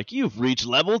achievement for, like, you've reached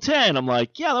level 10. I'm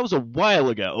like, yeah, that was a while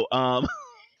ago.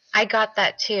 I got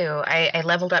that, too. I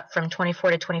leveled up from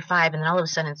 24 to 25, and then all of a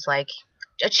sudden it's like,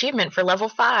 achievement for level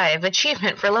 5,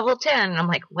 achievement for level 10. I'm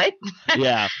like, what?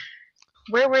 Yeah.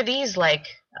 Where were these, like,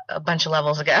 a bunch of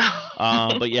levels ago?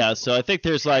 But yeah, so I think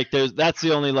that's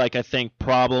the only, like, I think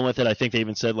problem with it. I think they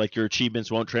even said, like, your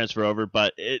achievements won't transfer over,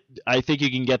 but I think you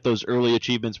can get those early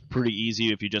achievements pretty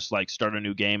easy if you just, like, start a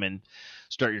new game and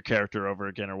start your character over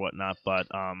again or whatnot. But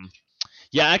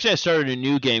yeah, actually I started a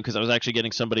new game because I was actually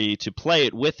getting somebody to play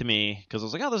it with me because I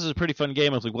was like, oh, this is a pretty fun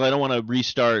game. I was like, well, I don't want to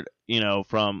restart, I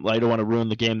don't want to ruin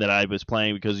the game that I was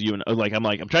playing because I'm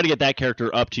trying to get that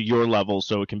character up to your level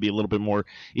so it can be a little bit more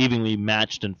evenly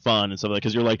matched and fun and stuff like that.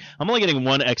 Because you're like, I'm only getting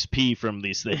 1 XP from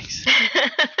these things.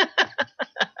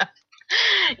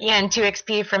 Yeah, and 2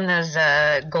 XP from those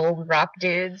gold rock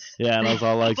dudes. Yeah, and I was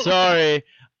all like, sorry.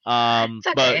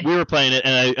 Okay. But we were playing it,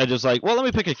 and I just like, well, let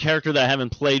me pick a character that I haven't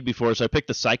played before. So I picked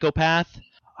the Psychopath.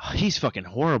 He's fucking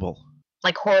horrible.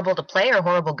 Like horrible to play or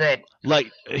horrible good?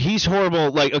 Like, he's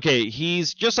horrible. Like, okay,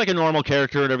 he's just like a normal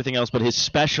character and everything else, but his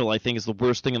special, I think, is the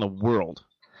worst thing in the world.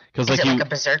 Is it like a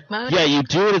berserk mode? Yeah, you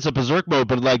do it as a berserk mode,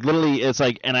 but like literally, it's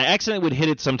like, and I accidentally would hit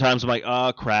it sometimes. I'm like,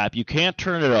 oh crap, you can't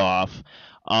turn it off.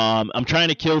 I'm trying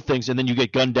to kill things, and then you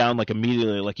get gunned down like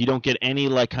immediately. Like, you don't get any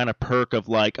like kind of perk of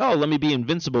like, oh, let me be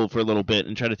invincible for a little bit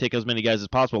and try to take as many guys as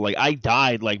possible. Like, I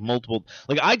died like multiple.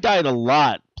 Like, I died a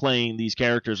lot playing these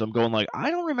characters, I'm going like,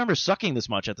 I don't remember sucking this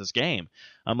much at this game.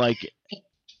 I'm like,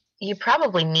 You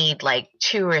probably need like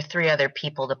 2 or 3 other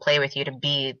people to play with you to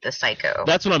be the psycho.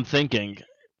 that's what I'm thinking.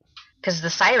 Because the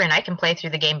siren, I can play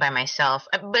through the game by myself.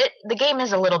 But the game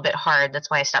is a little bit hard. That's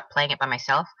why I stopped playing it by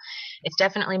myself. It's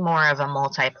definitely more of a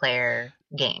multiplayer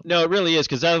game. No, it really is,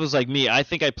 because that was like me. I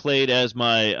think I played as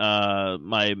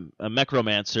my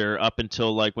Necromancer up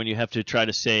until like when you have to try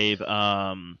to save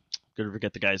gonna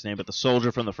forget the guy's name, but the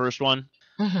soldier from the first one.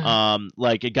 Mm-hmm.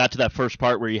 Like it got to that first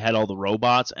part where you had all the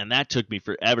robots, and that took me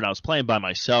forever. And I was playing by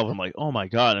myself. I'm like, oh my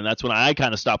god! And that's when I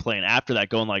kind of stopped playing after that,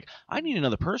 going like, I need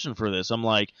another person for this. I'm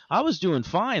like, I was doing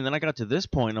fine, then I got to this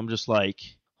point, and I'm just like,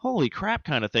 holy crap,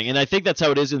 kind of thing. And I think that's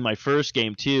how it is in my first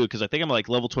game too, because I think I'm like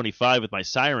level 25 with my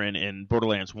Siren in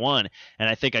Borderlands 1, and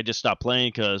I think I just stopped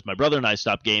playing because my brother and I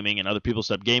stopped gaming, and other people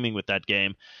stopped gaming with that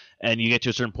game. And you get to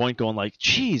a certain point going like,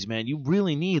 geez, man, you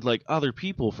really need like other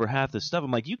people for half this stuff. I'm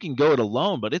like, you can go it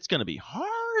alone, but it's going to be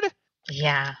hard.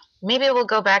 Yeah. Maybe we'll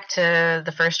go back to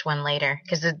the first one later,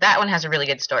 because that one has a really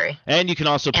good story. And you can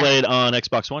also play it on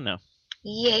Xbox One now.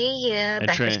 Yeah, And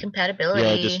backwards compatibility.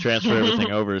 Yeah, just transfer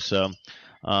everything over. So,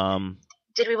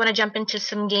 did we want to jump into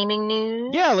some gaming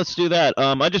news? yeah, let's do that.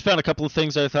 I just found a couple of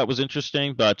things that I thought was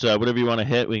interesting, but whatever you want to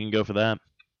hit, we can go for that.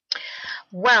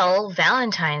 Well,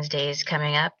 Valentine's Day is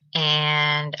coming up,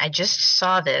 and I just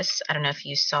saw this. I don't know if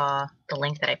you saw the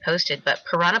link that I posted, but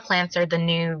piranha plants are the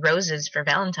new roses for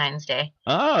Valentine's Day.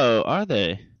 Oh, are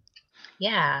they?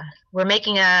 Yeah. We're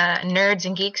making nerds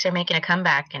and geeks are making a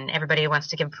comeback, and everybody wants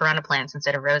to give piranha plants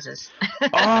instead of roses.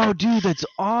 Oh, dude, that's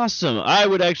awesome. I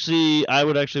would actually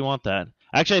want that.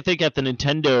 Actually, I think at the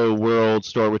Nintendo World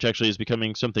store, which actually is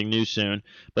becoming something new soon,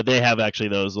 but they have actually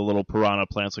the little piranha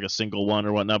plants, like a single one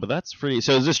or whatnot, but that's free.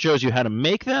 So this shows you how to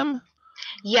make them?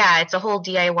 Yeah, it's a whole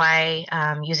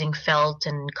DIY using felt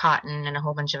and cotton and a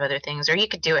whole bunch of other things, or you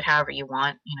could do it however you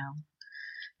want, you know.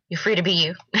 You're free to be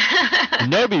you.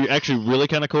 And that would be actually really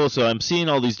kind of cool. So I'm seeing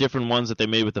all these different ones that they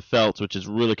made with the felts, which is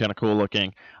really kind of cool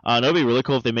looking. That would be really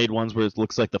cool if they made ones where it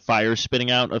looks like the fire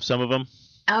spitting out of some of them.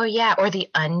 Oh, yeah, or the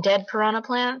undead piranha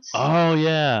plants. Oh,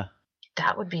 yeah.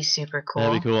 That would be super cool.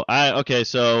 That'd be cool. Okay,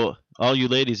 so all you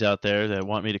ladies out there that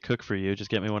want me to cook for you, just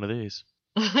get me one of these.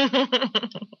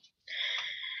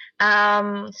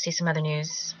 Let's see some other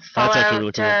news. That's Fallout, actually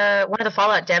really cool. one of the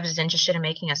Fallout devs is interested in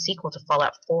making a sequel to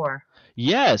Fallout 4.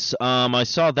 Yes, I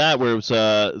saw that where it was,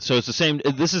 so it's the same,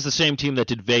 this is the same team that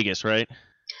did Vegas, right?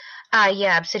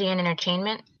 Yeah, Obsidian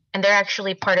Entertainment. And they're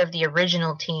actually part of the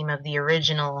original team of the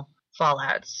original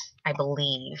Fallouts, I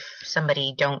believe.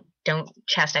 Somebody don't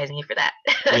chastise me for that.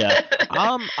 Yeah.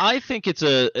 I think it's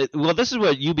well, this is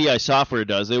what UBI Software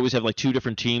does. They always have like 2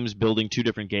 different teams building 2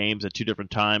 different games at 2 different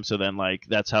times. So then like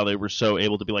that's how they were so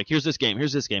able to be like, here's this game,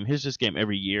 here's this game, here's this game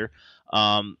every year.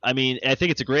 I mean, I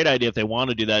think it's a great idea if they want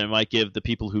to do that. It might give the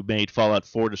people who made Fallout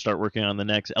 4 to start working on the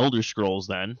next Elder Scrolls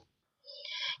then.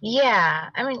 Yeah,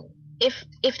 I mean,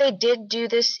 if they did do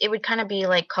this, it would kind of be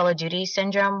like Call of Duty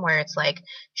syndrome, where it's like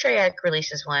Treyarch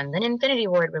releases one, then Infinity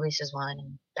Ward releases one,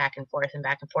 and back and forth and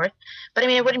back and forth. But I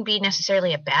mean, it wouldn't be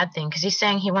necessarily a bad thing, because he's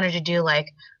saying he wanted to do like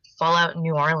Fallout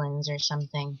New Orleans or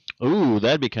something. Ooh,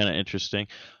 that'd be kind of interesting.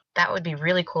 That would be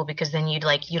really cool, because then you'd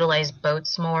like utilize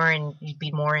boats more, and you'd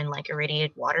be more in like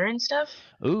irradiated water and stuff.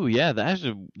 Ooh, yeah,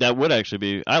 that would actually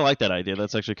be. I like that idea.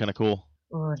 That's actually kind of cool.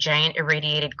 Ooh, giant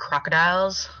irradiated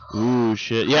crocodiles. Ooh,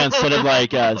 shit. Yeah, instead of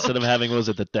like instead of having, what was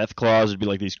it, the death claws, it'd be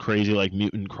like these crazy like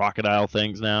mutant crocodile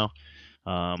things now.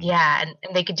 Yeah, and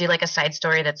they could do like a side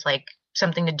story that's like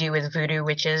something to do with voodoo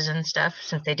witches and stuff,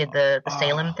 since they did the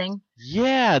Salem thing.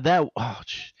 Yeah,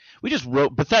 we just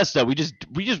wrote Bethesda. We just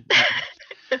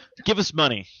give us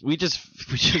money. We just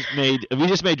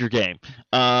made your game.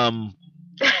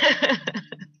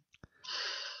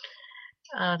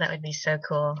 Oh, that would be so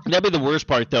cool. That'd be the worst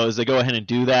part, though, is they go ahead and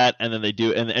do that, and then they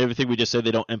do, and everything we just said,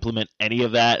 they don't implement any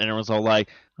of that, and everyone's all like,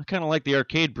 I kind of like the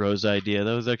Arcade Bros idea.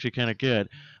 That was actually kind of good.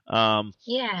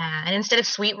 Yeah, and instead of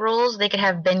sweet rolls, they could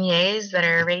have beignets that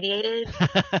are irradiated.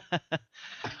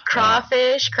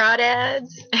 Crawfish,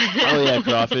 crawdads. Oh, yeah,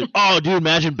 crawfish. Oh, dude,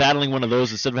 imagine battling one of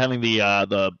those instead of having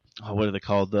the what are they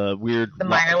called? The weird... The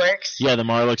Mirelurks. Yeah, the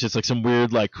Mirelurks. It's like some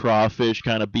weird, like, crawfish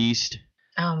kind of beast.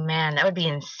 Oh man, that would be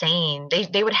insane.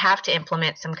 They would have to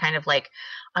implement some kind of like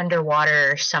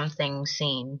underwater something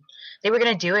scene. They were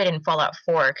gonna do it in Fallout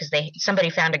 4 because somebody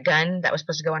found a gun that was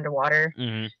supposed to go underwater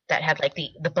that had like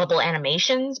the bubble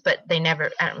animations, but they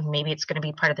never. Maybe it's gonna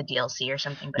be part of the DLC or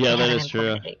something. But yeah, they that haven't is true.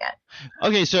 implemented it yet.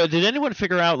 Okay, so did anyone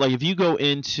figure out like if you go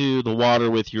into the water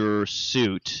with your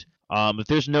suit? If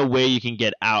there's no way you can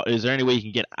get out, is there any way you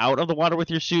can get out of the water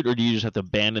with your suit, or do you just have to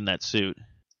abandon that suit?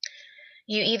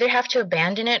 You either have to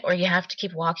abandon it or you have to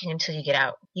keep walking until you get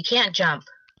out. You can't jump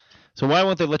So why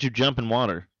won't they let you jump in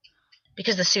water?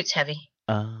 because the suit's heavy.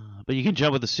 But you can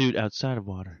jump with the suit outside of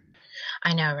water.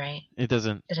 I know, right? It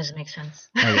doesn't. It doesn't make sense.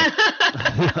 Okay.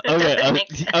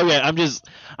 Okay. I'm just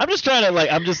trying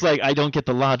to I don't get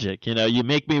the logic. You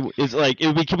make me. It's like it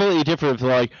would be completely different if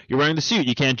like you're wearing the suit,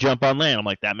 you can't jump on land. I'm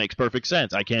like that makes perfect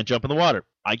sense. I can't jump in the water.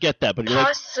 I get that, but you're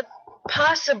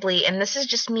Possibly, and this is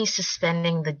just me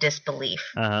suspending the disbelief.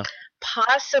 Uh-huh.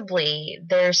 Possibly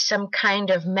there's some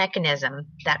kind of mechanism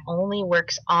that only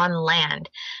works on land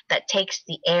that takes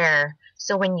the air.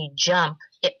 So when you jump,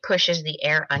 it pushes the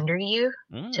air under you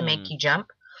to make you jump.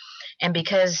 And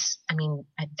because,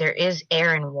 there is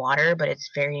air in water, but it's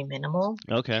very minimal.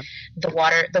 Okay. The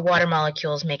water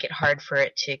molecules make it hard for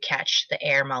it to catch the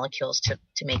air molecules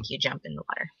to make you jump in the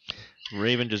water.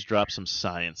 Raven just dropped some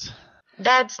science.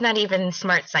 That's not even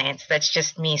smart science. That's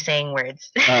just me saying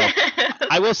words.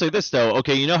 I will say this though.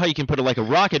 Okay, you know how you can put a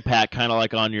rocket pack kind of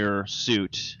like on your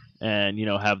suit, and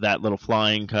have that little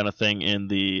flying kind of thing in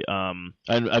the.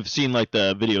 I've seen like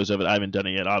the videos of it. I haven't done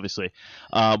it yet, obviously.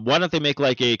 Why don't they make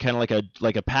like a kind of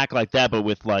like a pack like that, but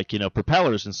with like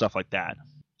propellers and stuff like that?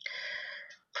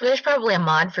 There's probably a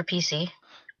mod for PC.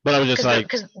 But I was just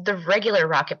because the regular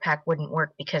rocket pack wouldn't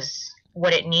work because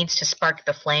what it needs to spark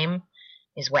the flame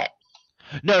is wet.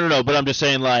 No, but I'm just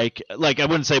saying, like I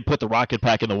wouldn't say put the rocket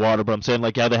pack in the water, but I'm saying,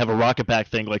 like, they have a rocket pack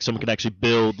thing, like, someone can actually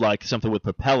build, like, something with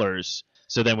propellers,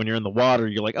 so then when you're in the water,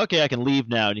 you're like, okay, I can leave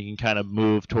now, and you can kind of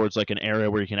move towards, like, an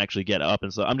area where you can actually get up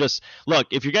and stuff. Look,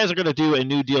 if you guys are going to do a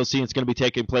new DLC and it's going to be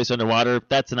taking place underwater,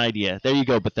 that's an idea. There you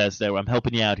go, Bethesda. I'm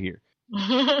helping you out here.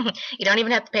 You don't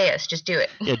even have to pay us. Just do it.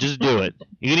 Yeah, just do it.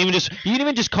 You can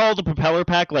even just call the propeller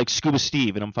pack, like, Scuba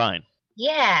Steve, and I'm fine.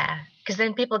 Yeah, because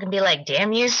then people can be like,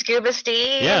 "Damn you, Scuba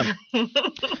Steve!" Yeah.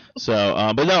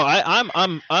 So, but no,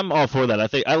 I'm all for that. I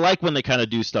think I like when they kind of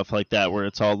do stuff like that, where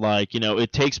it's all like,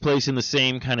 it takes place in the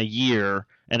same kind of year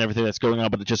and everything that's going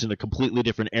on, but it's just in a completely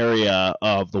different area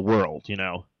of the world.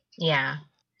 Yeah.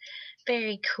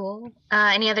 Very cool.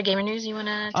 Any other gamer news you want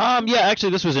to Yeah, actually,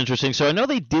 this was interesting. So I know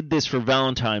they did this for not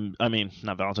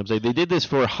Valentine's Day. They did this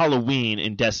for Halloween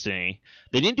in Destiny.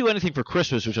 They didn't do anything for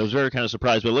Christmas, which I was very kind of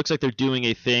surprised. But it looks like they're doing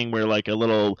a thing where, like, a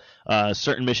little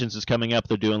certain missions is coming up.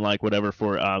 They're doing, like, whatever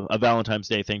for a Valentine's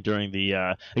Day thing during the,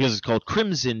 I guess it's called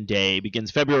Crimson Day.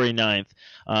 Begins February 9th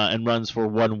and runs for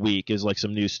 1 week. Is, like,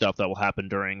 some new stuff that will happen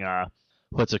during,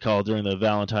 what's it called, during the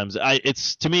Valentine's.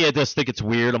 To me, I just think it's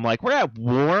weird. I'm like, we're at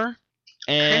war?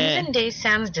 Crimson Day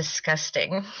sounds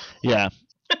disgusting. Yeah.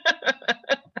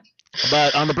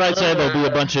 But on the bright side, there'll be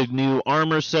a bunch of new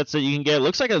armor sets that you can get. It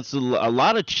looks like it's a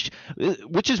lot of,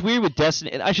 which is weird with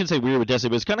Destiny. I shouldn't say weird with Destiny,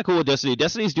 but it's kind of cool with Destiny.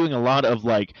 Destiny's doing a lot of,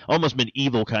 like, almost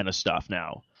medieval kind of stuff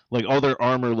now. Like, all their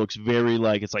armor looks very,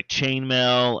 like, it's like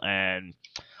chainmail and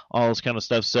all this kind of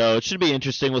stuff. So it should be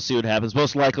interesting. We'll see what happens.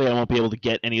 Most likely, I won't be able to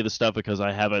get any of the stuff because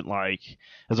I haven't, like,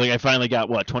 it's like I finally got,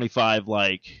 25,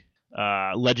 like,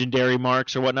 legendary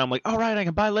marks or whatnot. I'm like, all right, I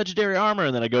can buy legendary armor,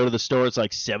 and then I go to the store, it's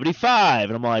like 75,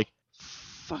 and I'm like,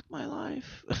 fuck my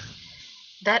life.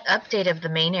 That update of the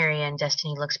main area in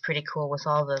Destiny looks pretty cool with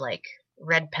all the, like,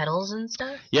 red petals and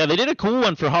stuff. Yeah, they did a cool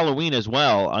one for Halloween as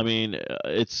well. I mean,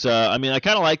 it's I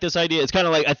kind of like this idea. It's kind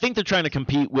of like, I think they're trying to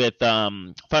compete with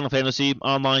Final Fantasy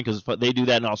Online, because they do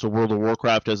that, and also World of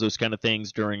Warcraft does those kind of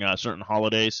things during certain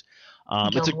holidays.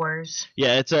 Guild Wars.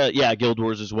 Yeah, Guild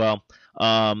Wars as well.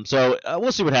 So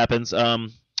we'll see what happens.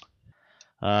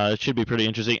 It should be pretty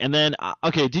interesting. And then,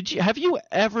 okay, have you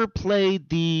ever played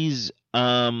these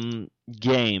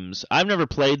games? I've never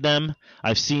played them.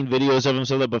 I've seen videos of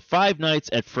them, but Five Nights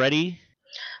at Freddy.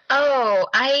 Oh,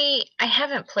 I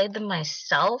haven't played them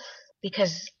myself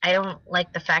because I don't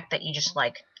like the fact that you just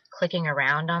like clicking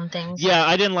around on things. Yeah,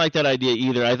 I didn't like that idea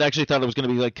either. I actually thought it was going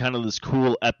to be like kind of this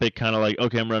cool, epic kind of like,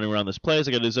 okay, I'm running around this place,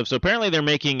 I got to do stuff. So apparently they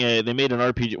made an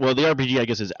RPG. Well, the RPG I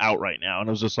guess is out right now, and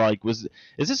I was just like, is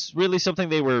this really something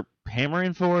they were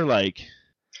hammering for? Like,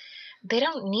 they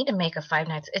don't need to make a Five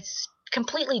Nights. It's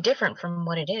completely different from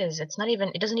what it is. It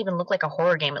doesn't even look like a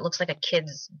horror game. It looks like a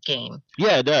kid's game.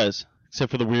 Yeah, it does,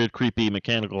 except for the weird, creepy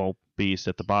mechanical beast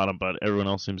at the bottom, but everyone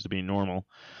else seems to be normal.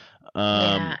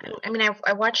 Yeah, I mean,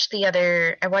 I watched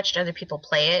other people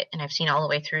play it, and I've seen all the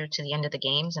way through to the end of the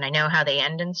games, and I know how they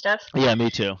end and stuff. Yeah, me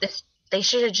too. They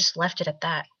should have just left it at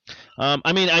that.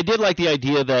 I mean, I did like the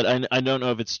idea that I don't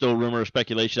know if it's still rumor or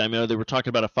speculation. I know they were talking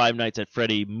about a Five Nights at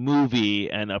Freddy movie,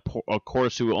 and a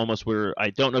course who almost were. I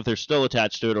don't know if they're still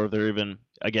attached to it or if they're even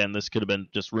again, this could have been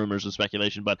just rumors and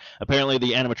speculation, but apparently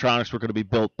the animatronics were going to be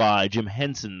built by Jim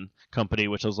Henson Company,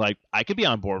 which I was like, I could be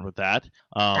on board with that.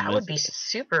 That would be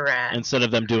super rad. Instead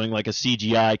of them doing like a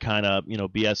CGI kind of,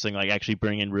 BSing, like actually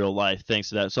bring in real life things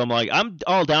to that. So I'm like, I'm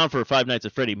all down for a Five Nights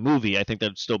at Freddy movie. I think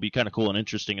that'd still be kind of cool and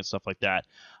interesting and stuff like that.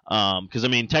 Because, I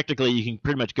mean, technically you can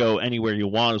pretty much go anywhere you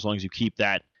want as long as you keep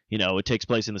that. It takes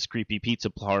place in this creepy pizza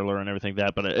parlor and everything like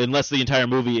that. But unless the entire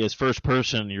movie is first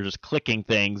person, you're just clicking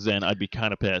things, then I'd be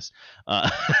kind of pissed.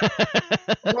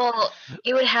 Well,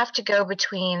 you would have to go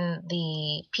between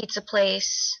the pizza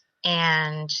place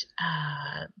and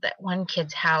that one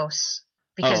kid's house.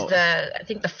 Because I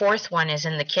think the fourth one is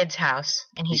in the kid's house,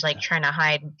 and he's like trying to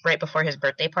hide right before his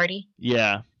birthday party.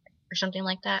 Yeah. Or something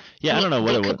like that. Yeah, I don't know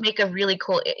what it would. They could make a really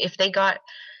cool if they got.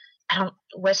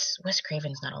 Wes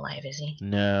Craven's not alive, is he?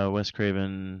 No, Wes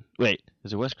Craven. Wait,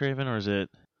 is it Wes Craven or is it?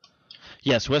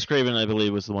 Yes, Wes Craven, I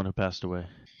believe, was the one who passed away.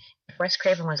 If Wes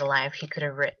Craven was alive, he could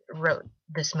have wrote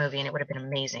this movie, and it would have been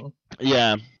amazing.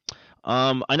 Yeah.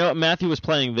 I know Matthew was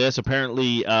playing this.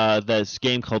 Apparently, this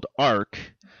game called Ark.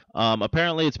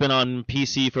 Apparently, it's been on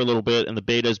PC for a little bit, and the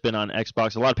beta's been on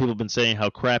Xbox. A lot of people have been saying how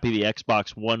crappy the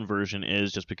Xbox One version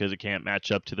is just because it can't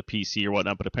match up to the PC or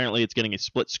whatnot. But apparently, it's getting a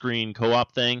split-screen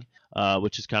co-op thing,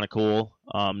 which is kind of cool.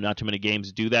 Not too many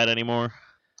games do that anymore.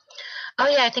 Oh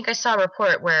yeah, I think I saw a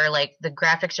report where like the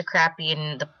graphics are crappy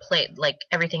and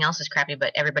everything else is crappy,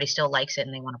 but everybody still likes it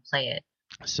and they want to play it.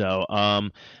 So,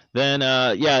 then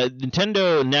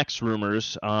Nintendo Next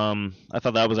rumors. I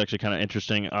thought that was actually kind of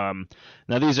interesting.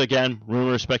 Now these again,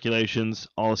 rumors, speculations,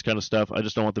 all this kind of stuff. I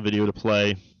just don't want the video to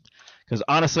play because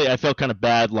honestly, I felt kind of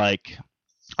bad. Like,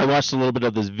 I watched a little bit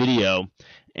of this video,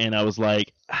 and I was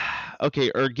like,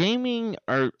 okay, are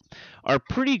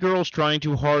pretty girls trying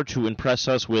too hard to impress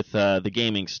us with the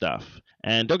gaming stuff?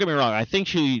 And don't get me wrong, I think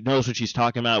she knows what she's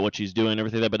talking about, what she's doing,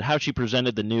 everything like that, but how she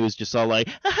presented the news just all like,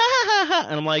 ha ha ha ha,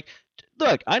 and I'm like,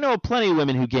 look, I know plenty of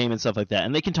women who game and stuff like that,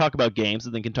 and they can talk about games,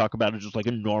 and they can talk about it just like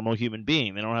a normal human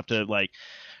being. They don't have to, like,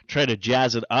 try to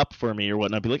jazz it up for me or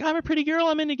whatnot, be like, I'm a pretty girl,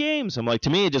 I'm into games. I'm like,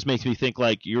 to me, it just makes me think,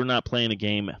 like, you're not playing a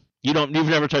game. You've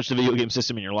never touched a video game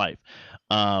system in your life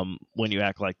when you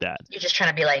act like that. You're just trying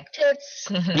to be like, tits.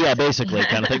 Yeah, basically,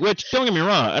 kind of thing. Which, don't get me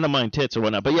wrong, I don't mind tits or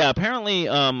whatnot. But yeah, apparently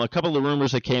a couple of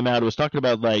rumors that came out, it was talking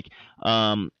about like,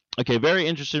 okay, very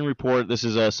interesting report. This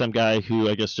is some guy who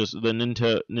I guess just the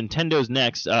Nintendo's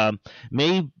Next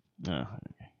may... I'm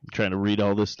trying to read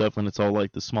all this stuff when it's all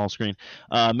like the small screen.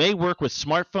 May work with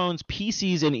smartphones,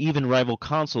 PCs, and even rival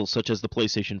consoles such as the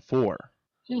PlayStation 4.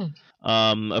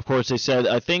 Of course, they said,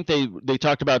 I think they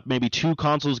talked about maybe 2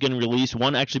 consoles getting released,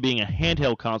 one actually being a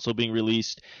handheld console being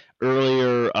released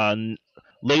later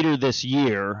this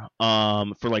year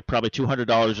for like probably $200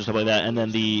 or something like that, and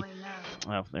then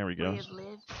there we go.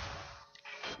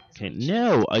 Okay,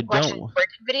 no, I don't. Watching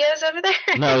videos over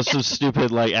there? No, it's some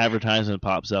stupid like advertisement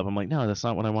pops up. I'm like, no, that's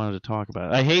not what I wanted to talk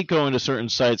about. I hate going to certain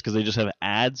sites because they just have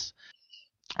ads.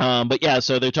 But yeah,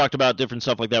 so they talked about different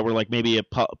stuff like that, where like maybe a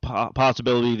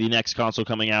possibility the next console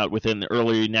coming out within the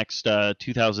early next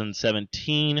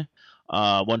 2017,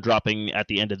 one dropping at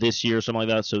the end of this year, something like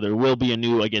that. So there will be a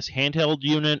new, I guess, handheld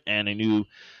unit and a new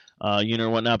unit or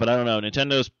whatnot. But I don't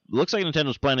know. Looks like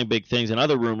Nintendo's planning big things, and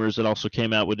other rumors that also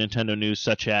came out with Nintendo news,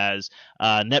 such as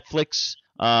Netflix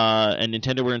and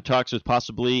Nintendo were in talks with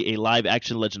possibly a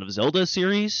live-action Legend of Zelda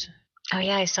series. Oh,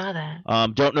 yeah, I saw that.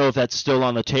 Don't know if that's still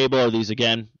on the table. Or these,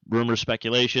 again, rumors,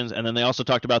 speculations. And then they also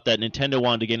talked about that Nintendo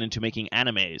wanted to get into making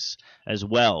animes as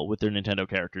well with their Nintendo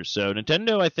characters. So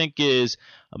Nintendo, I think, is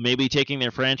maybe taking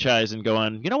their franchise and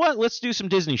going, you know what, let's do some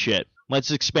Disney shit.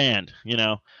 Let's expand,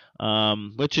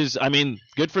 which is, I mean,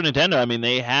 good for Nintendo. I mean,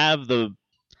 they have the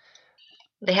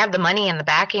money and the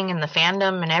backing and the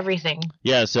fandom and everything.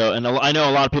 Yeah, so, and I know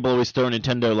a lot of people always throw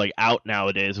Nintendo, like, out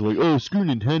nowadays. They're like, oh, screw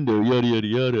Nintendo, yada, yada,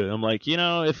 yada. I'm like,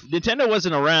 if Nintendo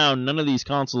wasn't around, none of these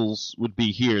consoles would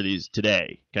be here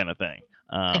today, kind of thing.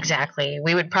 Exactly.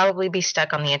 We would probably be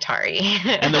stuck on the Atari.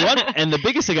 and the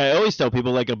biggest thing I always tell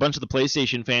people, like a bunch of the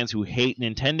PlayStation fans who hate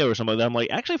Nintendo or something like that, I'm like,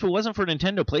 actually, if it wasn't for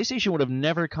Nintendo, PlayStation would have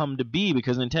never come to be,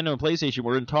 because Nintendo and PlayStation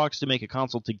were in talks to make a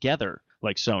console together,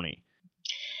 like Sony.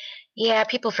 Yeah,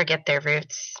 people forget their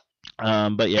roots.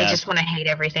 But yeah, they just want to hate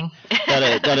everything.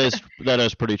 that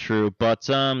is pretty true. But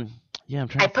yeah,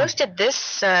 I posted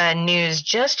this news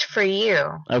just for you.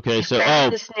 Okay, so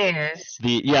this news.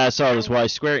 I saw this. Why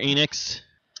Square Enix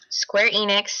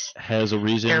has a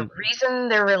reason. The reason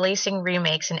they're releasing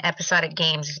remakes and episodic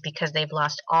games is because they've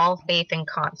lost all faith in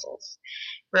consoles.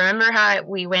 Remember how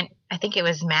we went? I think it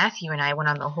was Matthew and I went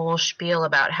on the whole spiel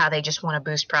about how they just want to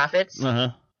boost profits. Uh-huh.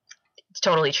 It's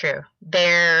totally true.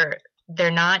 They're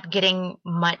they're not getting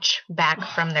much back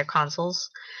from their consoles,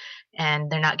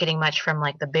 and they're not getting much from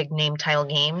like the big name title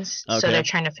games. Okay. So they're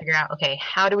trying to figure out, okay,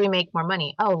 how do we make more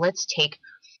money? Oh, let's take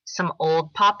some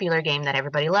old popular game that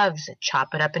everybody loves,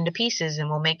 chop it up into pieces, and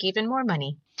we'll make even more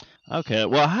money. Okay,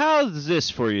 well, how's this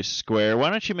for you, Square? Why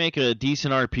don't you make a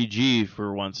decent RPG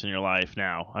for once in your life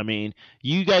now? I mean,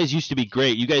 you guys used to be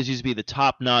great. You guys used to be the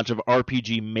top notch of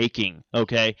RPG making,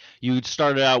 okay? You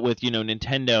started out with,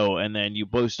 Nintendo, and then you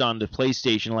boast on to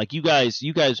PlayStation. Like, you guys,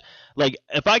 like,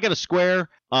 if I got a Square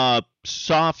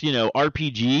soft,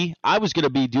 RPG, I was going to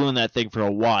be doing that thing for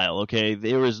a while, okay?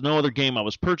 There was no other game I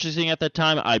was purchasing at that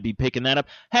time. I'd be picking that up.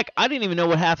 Heck, I didn't even know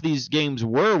what half of these games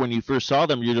were when you first saw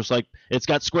them. You're just like, it's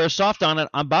got Square Soft on it,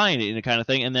 I'm buying it, and kind of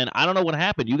thing. And then I don't know what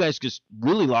happened. You guys just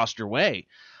really lost your way.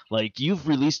 Like, you've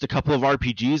released a couple of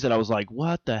RPGs that I was like,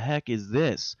 what the heck is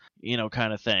this?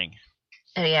 Kind of thing.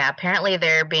 Oh, yeah, apparently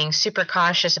they're being super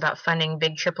cautious about funding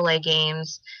big AAA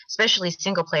games, especially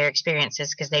single-player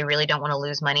experiences, because they really don't want to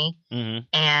lose money. Mm-hmm.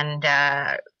 And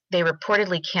they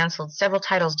reportedly canceled several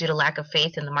titles due to lack of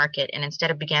faith in the market, and instead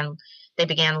they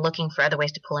began looking for other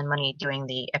ways to pull in money doing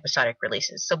the episodic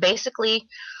releases. So basically,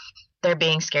 they're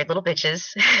being scared little bitches.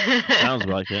 Sounds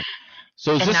like it.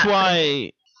 So is this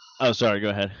why... Oh, sorry, go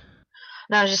ahead.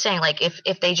 No, I was just saying, like,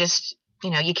 if they just,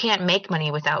 you can't make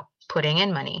money without putting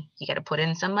in money. You got to put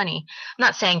in some money. I'm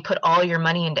not saying put all your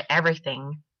money into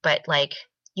everything, but like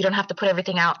you don't have to put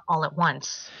everything out all at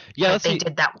once. Yeah, they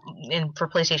did that for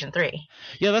PlayStation 3.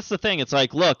 Yeah, that's the thing. It's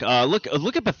like, look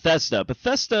at Bethesda.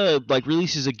 Bethesda like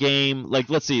releases a game. Like,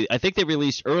 let's see, I think they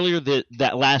released earlier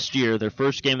that last year their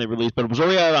first game they released, but it was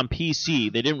already out on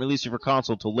PC. They didn't release it for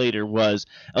console till later. Was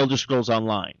Elder Scrolls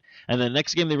Online, and the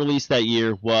next game they released that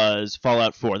year was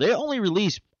Fallout 4. They only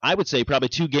released, I would say, probably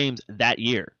 2 games that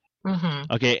year.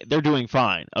 Mm-hmm. Okay, they're doing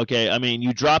fine. Okay, I mean,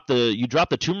 you dropped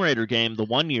the Tomb Raider game, the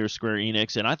 1 year Square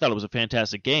Enix, and I thought it was a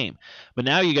fantastic game. But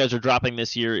now you guys are dropping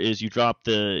this year last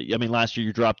year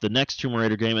you dropped the next Tomb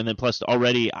Raider game, and then plus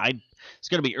already it's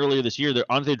gonna be earlier this year.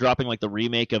 They're dropping like the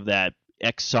remake of that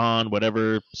Exxon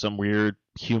whatever, some weird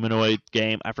humanoid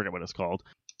game. I forget what it's called.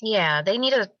 Yeah, they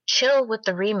need to chill with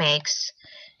the remakes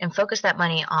and focus that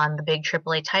money on the big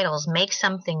AAA titles. Make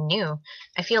something new.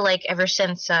 I feel like ever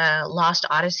since Lost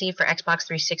Odyssey for Xbox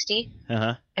 360,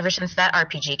 ever since that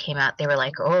RPG came out, they were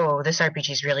like, oh, this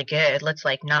RPG is really good. Let's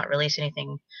like not release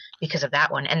anything because of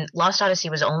that one. And Lost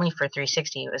Odyssey was only for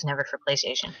 360. It was never for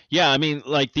PlayStation. Yeah, I mean,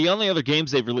 like the only other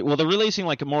games they've released, well, they're releasing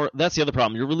like that's the other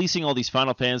problem. You're releasing all these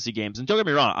Final Fantasy games. And don't get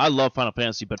me wrong, I love Final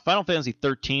Fantasy, but Final Fantasy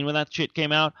 13, when that shit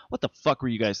came out, what the fuck were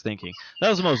you guys thinking? That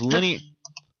was the most linear...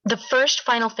 The first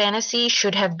Final Fantasy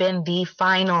should have been the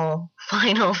final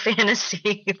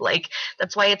Fantasy. Like,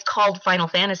 that's why it's called Final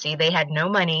Fantasy. They had no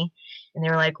money, and they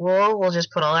were like, well, we'll just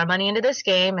put all our money into this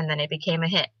game, and then it became a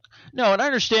hit. No, and I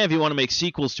understand if you want to make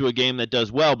sequels to a game that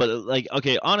does well, but like,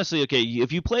 okay, honestly, okay,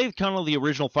 if you play kind of the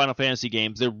original Final Fantasy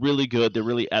games, they're really good, they're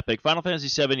really epic. Final Fantasy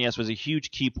 7, yes, was a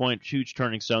huge key point, huge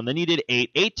turning stone. Then you did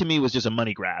 8. 8 to me was just a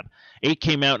money grab. 8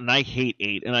 came out, and I hate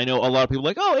 8, and I know a lot of people are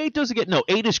like, oh, 8 doesn't get... No,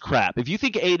 8 is crap. If you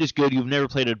think 8 is good, you've never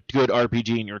played a good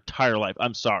RPG in your entire life.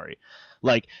 I'm sorry.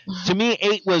 Like, to me,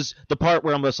 8 was the part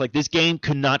where I'm just like, this game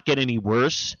could not get any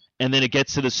worse. And then it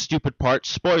gets to the stupid part.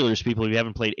 Spoilers, people, if you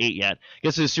haven't played 8 yet. It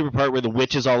gets to the stupid part where the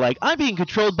witch is all like, I'm being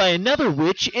controlled by another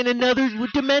witch in another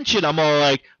dimension. I'm all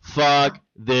like, fuck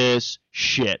this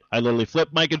shit. I literally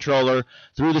flipped my controller,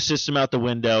 threw the system out the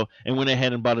window, and went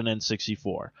ahead and bought an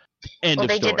N64. End of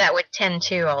story. Did that with 10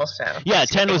 too, also. Yeah,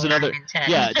 10 was another.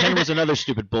 10. Yeah, 10 was another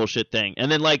stupid bullshit thing.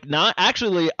 And then like 9,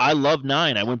 actually, I love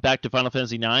 9. I went back to Final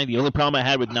Fantasy 9. The only problem I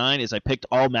had with 9 is I picked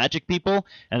all magic people,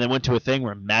 and then went to a thing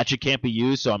where magic can't be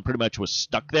used, so I'm pretty much was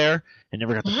stuck there and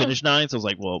never got to finish 9. So I was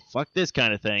like, well, fuck this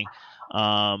kind of thing.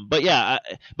 But yeah,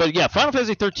 Final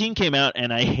Fantasy 13 came out,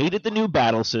 and I hated the new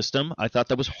battle system. I thought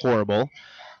that was horrible.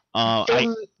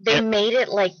 They made it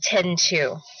like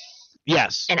 10-2.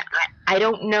 Yes. And I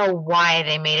don't know why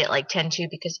they made it like 10-2,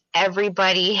 because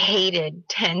everybody hated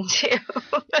 10-2.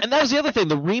 And that was the other thing.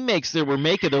 The remakes they were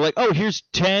making, they're like, oh, here's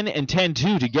 10 and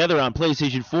 10-2 together on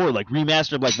PlayStation 4, like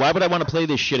remastered. Like, why would I want to play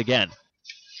this shit again?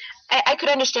 I could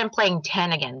understand playing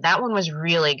 10 again. That one was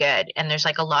really good, and there's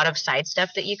like a lot of side stuff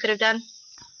that you could have done.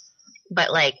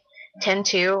 But like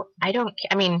 10-2,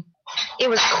 I mean, it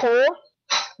was cool.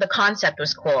 The concept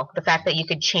was cool. The fact that you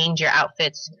could change your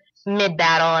outfits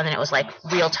mid-battle, and then it was like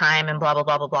real time and blah blah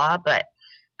blah blah blah. But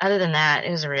other than that,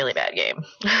 it was a really bad game.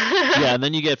 Yeah, and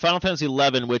then you get Final Fantasy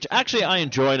XI, which actually I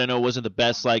enjoyed. I know it wasn't the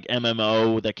best like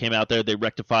MMO that came out there. They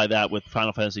rectify that with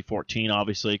Final Fantasy XIV,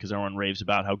 obviously, because everyone raves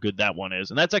about how good that one is.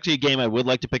 And that's actually a game I would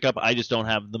like to pick up. I just don't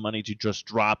have the money to just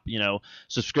drop,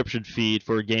 subscription feed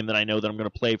for a game that I know that I'm going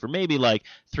to play for maybe like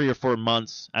 3 or 4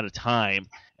 months at a time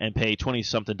and pay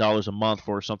 $20-something a month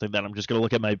for something that I'm just going to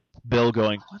look at my bill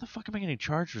going, why the fuck am I getting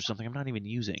charged for something I'm not even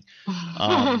using?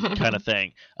 Kind of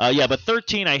thing. Yeah, but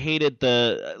 13, I hated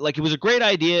it was a great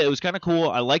idea. It was kind of cool.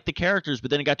 I liked the characters,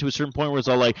 but then it got to a certain point where it's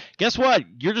all like, guess what?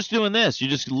 You're just doing this. You're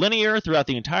just linear throughout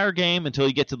the entire game until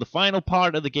you get to the final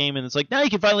part of the game, and it's like, now you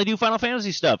can finally do Final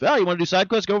Fantasy stuff. Oh, you want to do side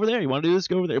quests? Go over there. You want to do this?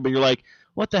 Go over there. But you're like,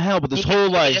 what the hell? But this whole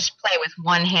you just play with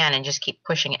one hand and just keep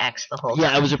pushing X the whole time.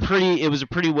 Yeah, it was a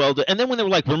pretty well done. And then when they were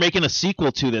like, we're making a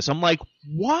sequel to this, I'm like,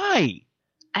 why?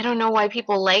 I don't know why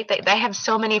people like that. I have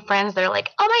so many friends that are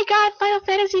like, oh my god, Final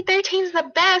Fantasy 13 is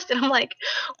the best. And I'm like,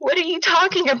 what are you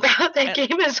talking about? That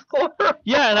game is horrible.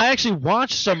 Yeah, and I actually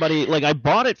watched somebody, I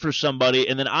bought it for somebody,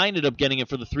 and then I ended up getting it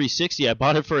for the 360. I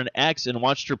bought it for an ex and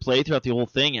watched her play throughout the whole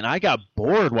thing, and I got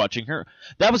bored watching her.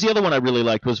 That was the other one I really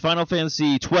liked, was Final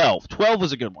Fantasy 12. 12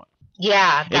 was a good one.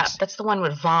 Yeah, that's the one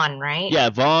with Vaughn, right?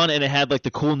 Yeah, Vaughn, and it had the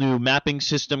cool new mapping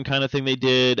system kind of thing they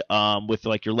did with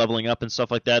your leveling up and stuff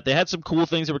like that. They had some cool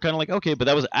things that were kind of okay, but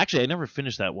that was actually I never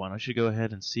finished that one. I should go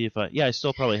ahead and see if I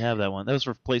still probably have that one. That was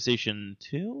for PlayStation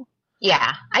 2?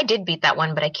 Yeah, I did beat that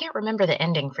one, but I can't remember the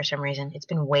ending for some reason. It's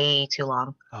been way too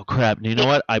long. Oh crap! You know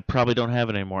what? I probably don't have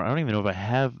it anymore. I don't even know if I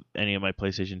have any of my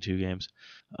PlayStation 2 games.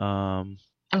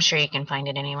 I'm sure you can find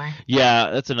it anywhere. Yeah,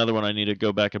 that's another one I need to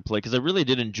go back and play because I really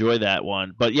did enjoy that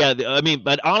one. But yeah,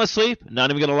 but honestly, not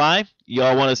even gonna lie,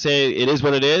 y'all want to say it is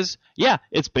what it is? Yeah,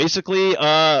 it's basically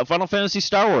Final Fantasy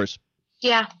Star Wars.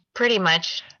 Yeah, pretty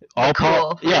much. All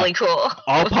cool, really cool.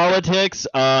 All politics.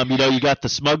 You got the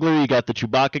smuggler, you got the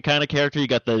Chewbacca kind of character, you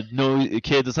got the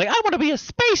kid that's like, I want to be a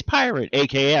space pirate,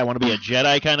 aka I want to be a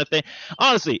Jedi kind of thing.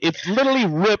 Honestly, it's literally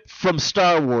ripped from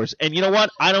Star Wars, and you know what?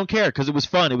 I don't care because it was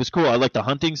fun, it was cool. I like the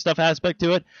hunting stuff aspect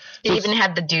to it. You even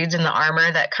had the dudes in the armor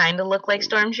that kind of look like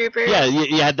stormtroopers. Yeah,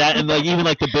 you had that, and even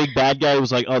the big bad guy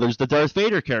was like, oh, there's the Darth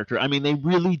Vader character. I mean, they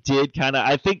really did kind of,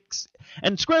 I think.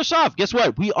 And Squaresoft, guess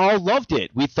what? We all loved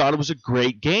it. We thought it was a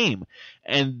great game.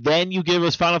 And then you give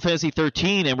us Final Fantasy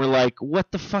 13, and we're like,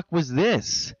 what the fuck was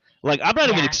this? I'm not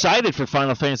even excited for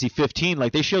Final Fantasy 15.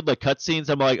 They showed cutscenes.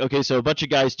 I'm like, okay, so a bunch of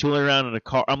guys tooling around in a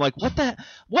car. I'm like, what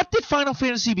did Final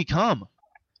Fantasy become?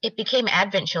 It became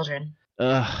Advent Children.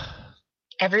 Ugh.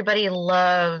 Everybody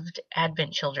loved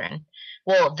Advent Children.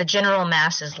 Well, the general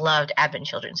masses loved Advent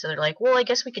Children. So they're like, well, I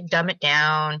guess we could dumb it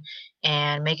down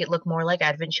and make it look more like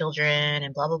Advent Children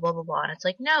and blah, blah, blah, blah, blah. And it's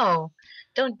like, no,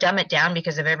 don't dumb it down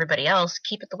because of everybody else.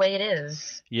 Keep it the way it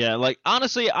is. Yeah,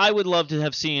 honestly, I would love to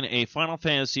have seen a Final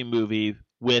Fantasy movie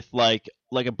with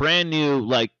a brand new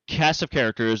cast of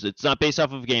characters. It's not based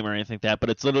off of a game or anything like that,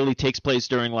 but it literally takes place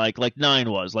during like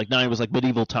 9 was. 9 was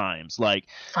medieval times.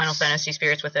 Final Fantasy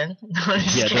Spirits Within. No,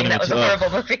 just yeah, kidding. That was a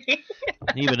horrible movie.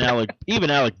 even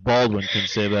Alec Baldwin can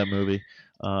save that movie.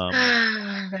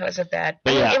 That was a bad.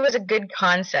 Yeah. It was a good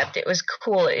concept. It was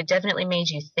cool. It definitely made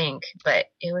you think, but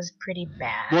it was pretty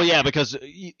bad. Well, yeah, because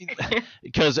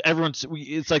everyone's.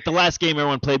 It's the last game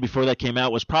everyone played before that came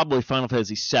out was probably Final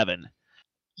Fantasy VII.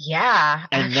 Yeah.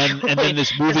 And then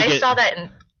this movie.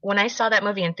 When I saw that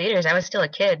movie in theaters, I was still a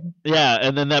kid. Yeah,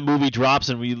 and then that movie drops,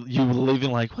 and you were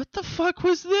leaving what the fuck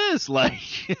was this?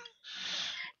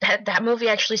 That movie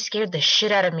actually scared the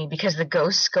shit out of me because the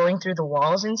ghosts going through the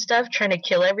walls and stuff, trying to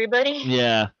kill everybody.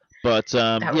 Yeah, but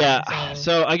yeah. Insane.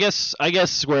 So I guess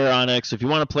Square Enix, if you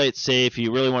want to play it safe,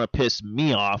 you really want to piss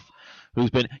me off,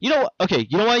 who's been, you know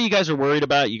why you guys are worried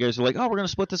about it? You guys are like, oh, we're gonna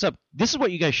split this up. This is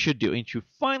what you guys should do, and you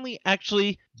finally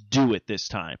actually do it this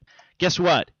time. Guess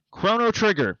what? Chrono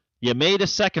Trigger, you made a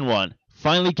second one.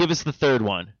 Finally, give us the third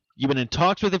one. You've been in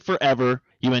talks with it forever.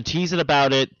 You've been teasing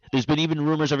about it. There's been even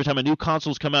rumors every time a new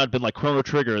console's come out, been Chrono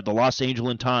Trigger, The Lost Angel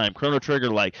in Time, Chrono Trigger,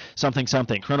 something.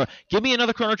 Give me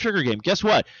another Chrono Trigger game. Guess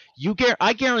what?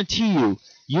 I guarantee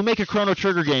you make a Chrono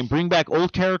Trigger game, bring back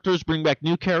old characters, bring back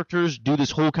new characters, do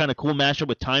this whole kind of cool mashup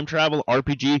with time travel,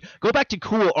 RPG. Go back to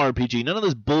cool RPG. None of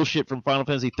this bullshit from Final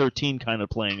Fantasy 13 kind of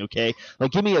playing, okay?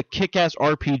 Give me a kick-ass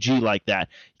RPG like that.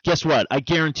 Guess what? I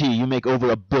guarantee you make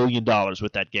over $1 billion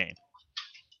with that game.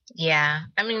 Yeah,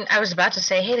 I mean, I was about to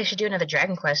say, hey, they should do another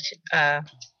Dragon Quest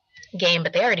game,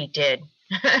 but they already did.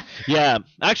 Yeah,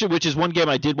 actually, which is one game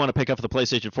I did want to pick up for the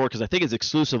PlayStation 4 because I think it's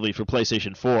exclusively for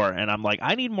PlayStation 4, and I'm like,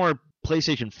 I need more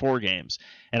PlayStation 4 games,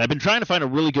 and I've been trying to find a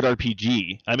really good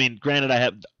RPG. I mean, granted,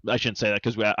 I shouldn't say that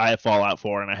because I have Fallout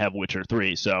 4 and I have Witcher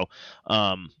 3, so,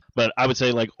 but I would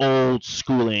say like old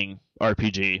schooling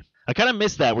RPG. I kind of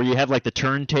miss that where you have like the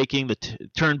turn taking, the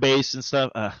turn based and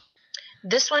stuff.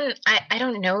 This one, I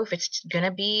don't know if it's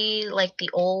gonna be like the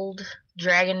old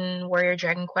Dragon Warrior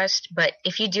Dragon Quest, but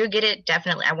if you do get it,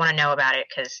 definitely I want to know about it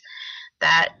because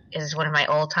that is one of my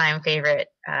all-time favorite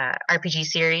RPG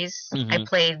series. Mhm. I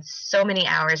played so many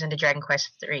hours into Dragon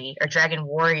Quest 3 or Dragon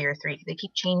Warrior 3. They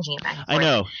keep changing it back and I forth.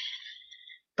 know.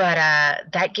 But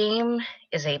that game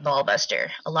is a ball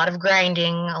buster. A lot of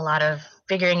grinding, a lot of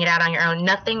figuring it out on your own.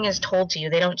 Nothing is told to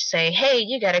you. They don't say, hey,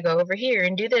 you got to go over here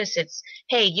and do this. It's,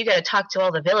 hey, you got to talk to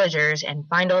all the villagers and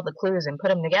find all the clues and put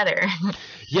them together.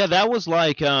 Yeah, that was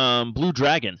like Blue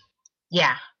Dragon.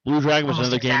 Yeah. Blue Dragon was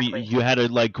Almost another game exactly. you had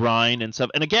to like grind and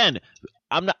stuff. And again,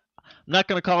 I'm not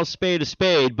going to call a spade,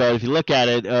 but if you look at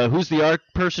it, who's the art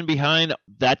person behind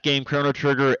that game, Chrono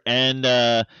Trigger, and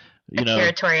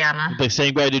Akira Toriyama. the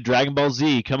same guy who did Dragon Ball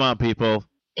Z. Come on, people.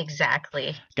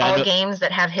 Exactly. Gotta All know- games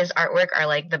that have his artwork are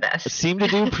like the best. Seem to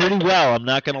do pretty well. I'm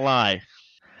not going to lie.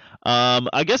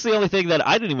 I guess the only thing that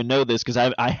I didn't even know this because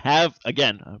I have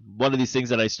again one of these things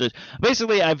that I stood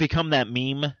basically I've become that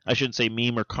meme. I shouldn't say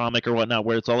meme or comic or whatnot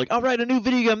where it's all like, all right, a new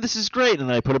video game, this is great, and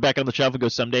then I put it back on the shelf and go,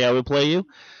 someday I will play you.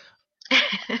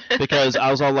 Because I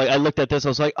was all like, I looked at this, I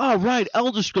was like, oh right,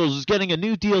 Elder Scrolls is getting a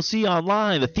new DLC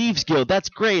online, the Thieves Guild, that's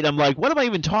great. I'm like, what am I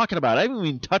even talking about? I haven't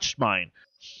even touched mine.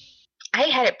 I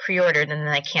had it pre-ordered and then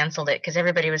I canceled it because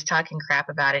everybody was talking crap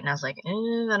about it, and I was like, I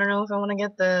don't know if I want to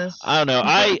get this. I don't know.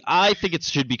 I think it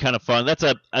should be kind of fun. That's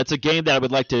a game that I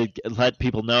would like to let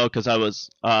people know because I was.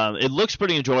 It looks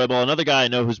pretty enjoyable. Another guy I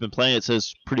know who's been playing it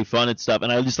says pretty fun and stuff.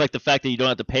 And I just like the fact that you don't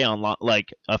have to pay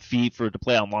like a fee to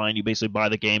play online. You basically buy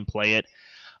the game, play it.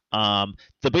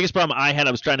 The biggest problem I had,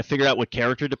 I was trying to figure out what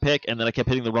character to pick, and then I kept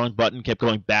hitting the wrong button, kept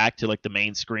going back to like the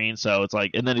main screen. So it's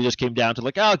like, and then it just came down to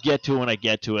like, I'll get to it when I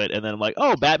get to it, and then I'm like,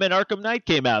 oh, Batman Arkham Knight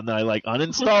came out, and then I like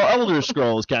uninstall Elder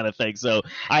Scrolls kind of thing. So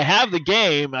I have the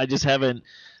game, I just haven't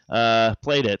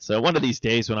played it. So one of these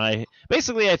days when I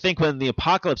think when the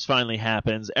apocalypse finally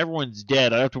happens, everyone's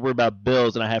dead, I don't have to worry about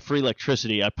bills, and I have free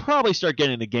electricity, I probably start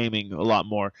getting into gaming a lot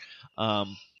more.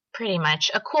 Pretty much.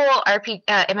 A cool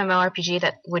MMORPG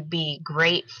that would be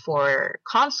great for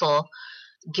console,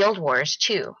 Guild Wars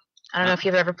 2. I don't know if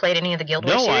you've ever played any of the Guild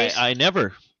Wars series. No, I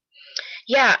never.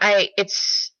 Yeah,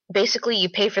 it's basically you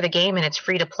pay for the game and it's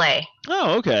free to play.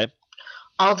 Oh, okay.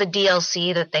 All the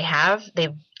DLC that they have, they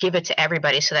give it to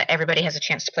everybody so that everybody has a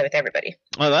chance to play with everybody.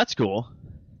 Oh, that's cool.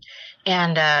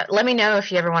 And let me know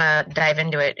if you ever want to dive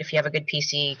into it, if you have a good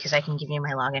PC, because I can give you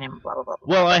my login and blah, blah, blah.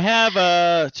 Well, I have,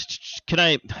 can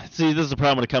I, see, this is the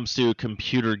problem when it comes to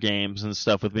computer games and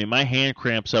stuff with me. My hand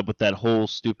cramps up with that whole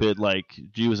stupid, like,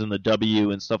 using the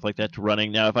W and stuff like that to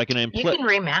running. Now, if I can You can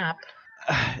remap.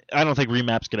 I don't think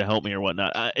remap's going to help me or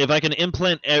whatnot. If I can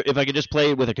if I could just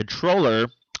play with a controller,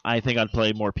 I think I'd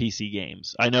play more PC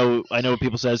games. I know what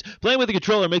people says, playing with a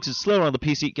controller makes it slower on the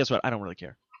PC. Guess what? I don't really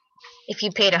care. If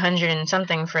you paid $100 and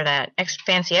something for that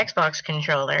fancy Xbox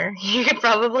controller, you could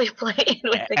probably play it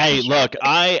with the Hey, controller. look,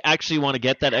 I actually want to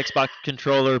get that Xbox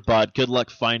controller, but good luck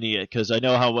finding it, because I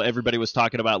know how everybody was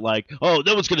talking about, like, oh,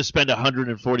 no one's going to spend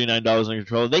 $149 on a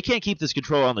controller. They can't keep this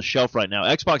controller on the shelf right now.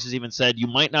 Xbox has even said you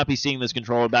might not be seeing this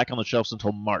controller back on the shelves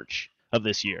until March of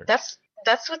this year.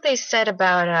 That's what they said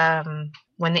about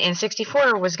when the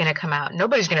N64 was going to come out.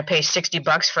 Nobody's going to pay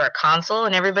 $60 for a console,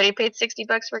 and everybody paid $60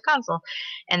 for a console.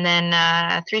 And then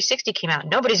 360 came out.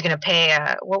 Nobody's going to pay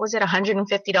what was it,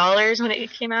 $150 when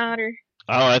it came out, or?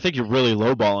 Oh, I think you're really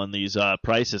lowballing these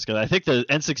prices, because I think the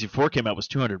N64 came out was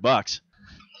 $200.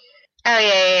 Oh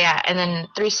yeah. And then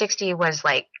 360 was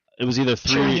like It was either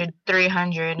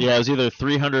 300. Yeah, it was either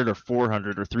 300 or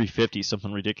 400 or 350,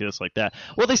 something ridiculous like that.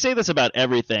 Well, they say this about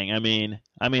everything. I mean,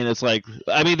 it's like,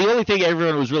 the only thing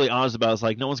everyone was really honest about is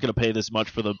like, no one's going to pay this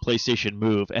much for the PlayStation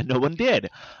Move, and no one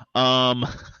did.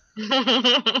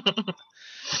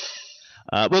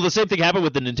 Well, the same thing happened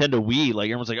with the Nintendo Wii. Like,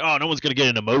 everyone's like, oh, no one's going to get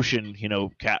into motion,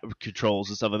 controls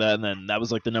and stuff like that. And then that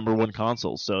was like the #1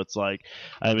 console. So it's like,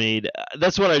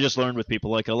 that's what I just learned with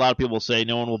people. Like, a lot of people say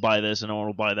no one will buy this and no one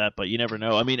will buy that, but you never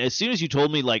know. I mean, as soon as you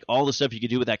told me like all the stuff you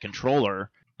could do with that controller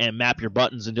and map your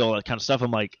buttons and do all that kind of stuff,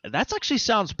 I'm like, that actually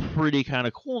sounds pretty kind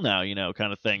of cool now,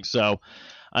 kind of thing. So,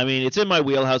 it's in my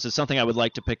wheelhouse. It's something I would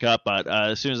like to pick up, but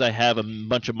as soon as I have a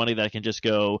bunch of money that I can just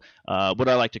go, what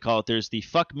I like to call it, there's the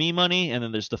fuck me money, and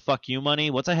then there's the fuck you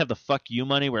money. Once I have the fuck you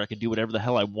money where I can do whatever the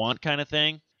hell I want kind of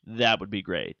thing, that would be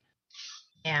great.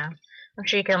 Yeah. I'm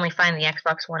sure you can only find the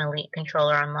Xbox One Elite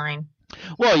controller online.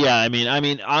 Well, yeah,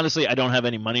 honestly, I don't have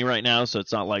any money right now, so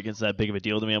it's not like it's that big of a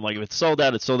deal to me. I'm like, if it's sold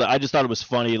out, it's sold out. I just thought it was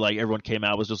funny, like, everyone came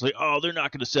out, was just like, oh, they're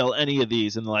not going to sell any of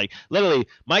these, and like, literally,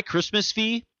 my Christmas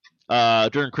fee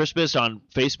during Christmas on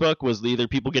Facebook was either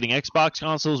people getting Xbox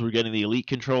consoles, we're getting the Elite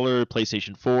controller,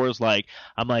 PlayStation 4s. Like,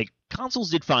 I'm like, consoles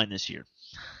did fine this year.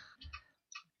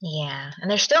 Yeah,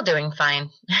 and they're still doing fine.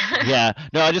 Yeah,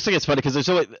 no, I just think it's funny because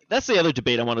that's the other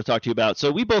debate I want to talk to you about. So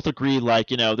we both agree, like,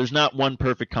 there's not one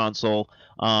perfect console,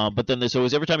 but then there's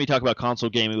always, every time you talk about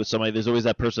console gaming with somebody, there's always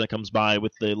that person that comes by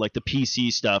with the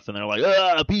PC stuff, and they're like,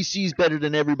 PC's better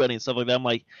than everybody and stuff like that. I'm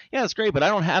like, yeah, that's great, but I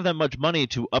don't have that much money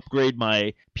to upgrade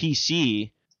my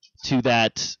PC to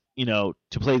that,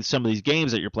 to play some of these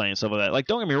games that you're playing and stuff like that. Like,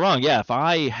 don't get me wrong, yeah, if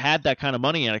I had that kind of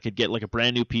money and I could get like a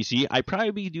brand new PC, I'd probably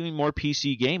be doing more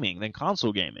PC gaming than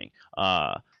console gaming.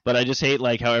 But I just hate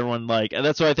like how everyone and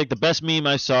that's why I think the best meme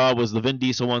I saw was the Vin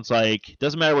Diesel one's like,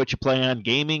 doesn't matter what you play on,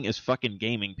 gaming is fucking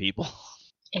gaming, people.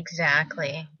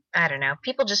 Exactly. I don't know.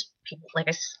 People like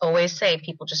I always say,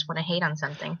 people just want to hate on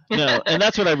something. No, and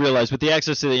that's what I realized with the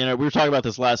access to we were talking about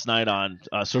this last night on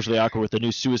Socially Awkward with the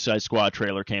new Suicide Squad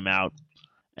trailer came out.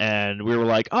 And we were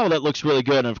like, oh, that looks really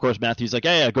good. And, of course, Matthew's like,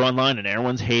 yeah, go online. And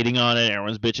everyone's hating on it.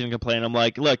 Everyone's bitching and complaining. I'm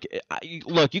like, look,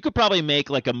 you could probably make,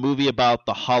 like, a movie about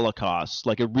the Holocaust,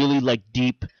 like a really, like,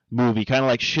 deep movie, kind of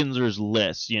like Schindler's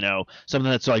List, something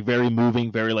that's, like, very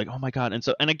moving, very, like, oh, my God. And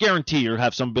I guarantee you'll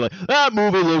have someone be like, that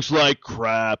movie looks like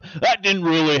crap. That didn't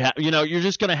really happen. You're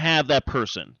just going to have that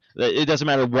person. It doesn't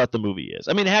matter what the movie is.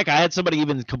 I mean, heck, I had somebody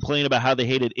even complain about how they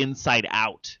hated Inside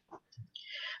Out.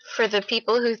 For the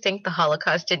people who think the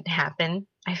Holocaust didn't happen,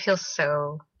 I feel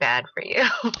so bad for you.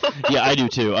 Yeah, I do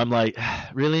too. I'm like,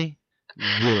 really?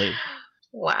 Really?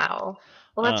 Wow.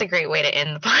 Well, that's a great way to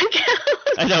end the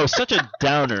podcast. I know, such a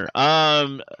downer.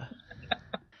 But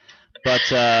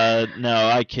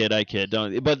no, I kid.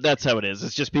 Don't. But that's how it is.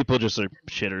 It's just people just are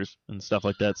shitters and stuff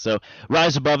like that. So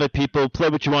rise above it, people. Play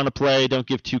what you want to play. Don't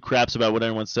give two craps about what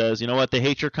anyone says. You know what? They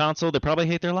hate your console. They probably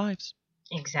hate their lives.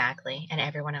 Exactly, and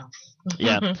everyone else.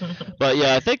 Yeah, but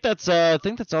yeah, I think that's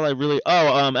all I really.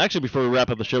 Oh, actually, before we wrap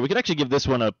up the show, we could actually give this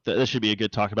one a. This should be a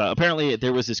good talk about. Apparently,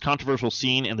 there was this controversial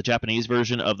scene in the Japanese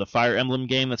version of the Fire Emblem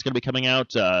game that's going to be coming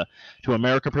out to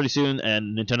America pretty soon,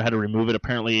 and Nintendo had to remove it.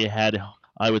 Apparently, it had,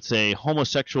 I would say,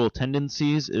 homosexual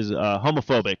tendencies, is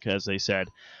homophobic, as they said,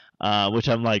 which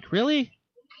I'm like, really?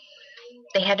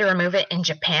 They had to remove it in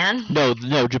Japan? No,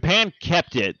 Japan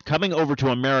kept it. Coming over to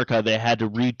America, they had to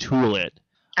retool it.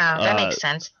 Oh, that makes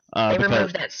sense. They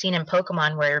removed that scene in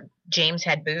Pokemon where James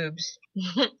had boobs.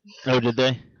 Oh, did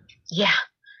they? Yeah.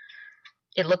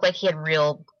 It looked like he had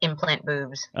real implant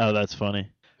boobs. Oh, that's funny.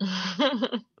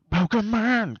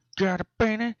 Pokemon, got a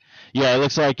baby. Yeah, it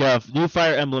looks like new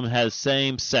Fire Emblem has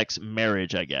same-sex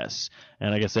marriage, I guess.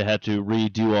 And I guess they had to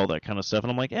redo all that kind of stuff.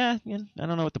 And I'm like, I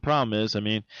don't know what the problem is. I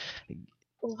mean...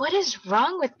 What is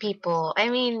wrong with people? I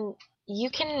mean, you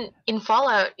can, in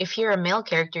Fallout, if you're a male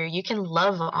character, you can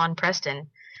love on Preston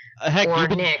or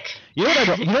Nick. You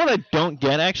know what I don't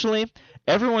get, actually?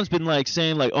 Everyone's been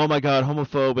saying oh my God,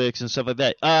 homophobics and stuff like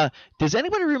that. Does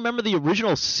anybody remember the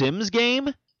original Sims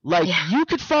game? You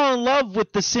could fall in love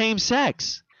with the same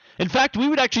sex. In fact, we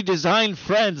would actually design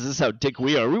friends. This is how dick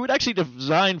we are. We would actually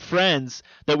design friends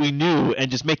that we knew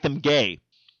and just make them gay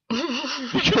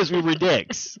because we were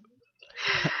dicks.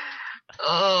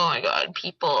 Oh my God,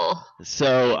 people.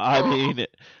 So I mean,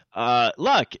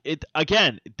 look, it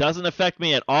doesn't affect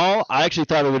me at all. I actually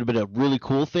thought it would have been a really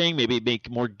cool thing, maybe make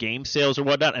more game sales or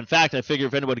whatnot. In fact, I figure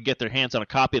if anyone would get their hands on a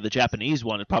copy of the Japanese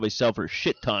one, it'd probably sell for a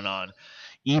shit ton on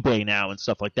eBay now and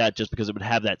stuff like that, just because it would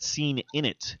have that scene in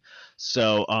it.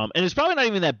 So, and it's probably not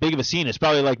even that big of a scene. It's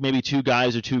probably maybe two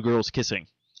guys or two girls kissing.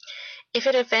 If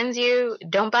it offends you,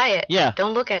 don't buy it. Yeah.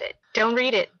 Don't look at it. Don't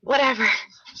read it. Whatever.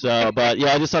 So, but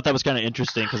yeah, I just thought that was kind of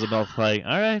interesting because I'm both like,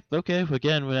 all right, okay,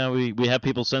 again, we have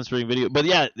people censoring video, but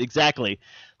yeah, exactly.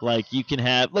 You can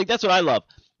have that's what I love.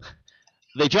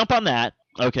 They jump on that.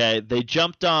 Okay, they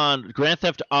jumped on Grand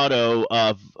Theft Auto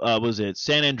of was it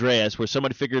San Andreas, where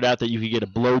somebody figured out that you could get a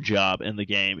blowjob in the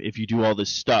game if you do all this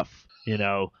stuff.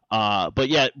 But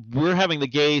yeah, we're having the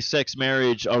gay sex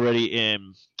marriage already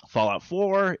in Fallout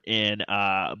 4, in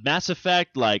Mass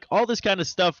Effect, all this kind of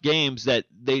stuff, games that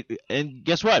and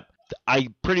guess what?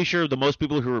 I'm pretty sure the most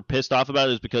people who are pissed off about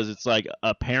it is because it's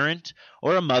a parent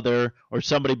or a mother or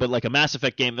somebody, but a Mass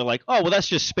Effect game, they're like, oh, well, that's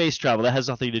just space travel. That has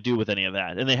nothing to do with any of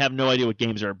that. And they have no idea what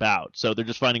games are about. So they're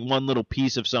just finding one little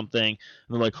piece of something. And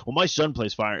they're like, well, my son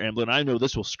plays Fire Emblem. I know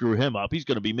this will screw him up. He's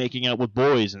going to be making out with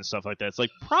boys and stuff like that.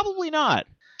 It's probably not.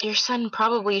 Your son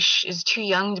probably is too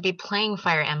young to be playing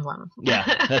Fire Emblem. Yeah,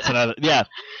 that's another. Yeah.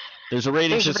 There's a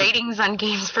rating system. There's ratings on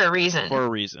games for a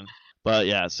reason. But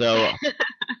yeah, so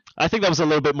I think that was a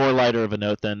little bit more lighter of a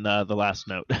note than the last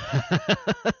note.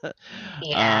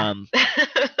 Yeah.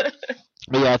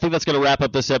 But yeah, I think that's going to wrap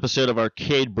up this episode of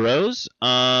Arcade Bros.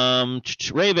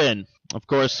 Raven, of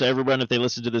course, everyone, if they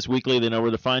listen to this weekly, they know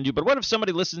where to find you. But what if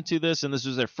somebody listened to this and this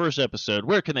was their first episode?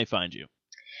 Where can they find you?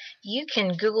 You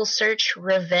can Google search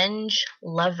Revenge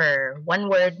Lover. One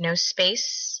word, no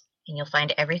space, and you'll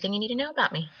find everything you need to know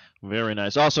about me. Very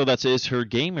nice. Also, that is her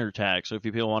gamer tag. So if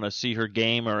you people want to see her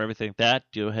game or everything like that,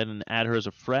 go ahead and add her as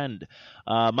a friend.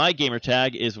 My gamer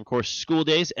tag is, of course, School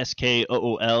Days,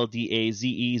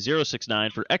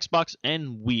 SKOOLDAZE069 for Xbox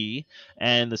and Wii.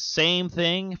 And the same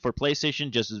thing for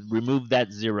PlayStation, just remove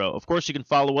that 0. Of course, you can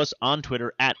follow us on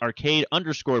Twitter at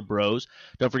arcade_bros.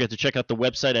 Don't forget to check out the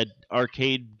website at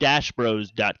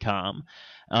arcade-bros.com.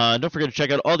 Don't forget to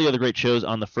check out all the other great shows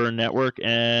on the Fern Network.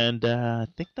 And I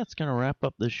think that's going to wrap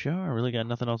up the show. I really got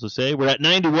nothing else to say. We're at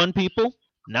 91 people.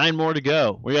 9 more to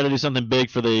go. We got to do something big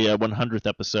for the 100th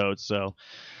episode. So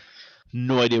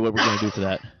no idea what we're going to do for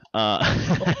that.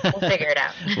 We'll figure it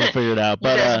out. We'll figure it out. You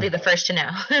guys will be the first to know.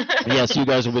 Yes, you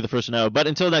guys will be the first to know. But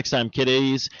until next time,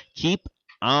 kiddies, keep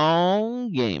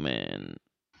on gaming.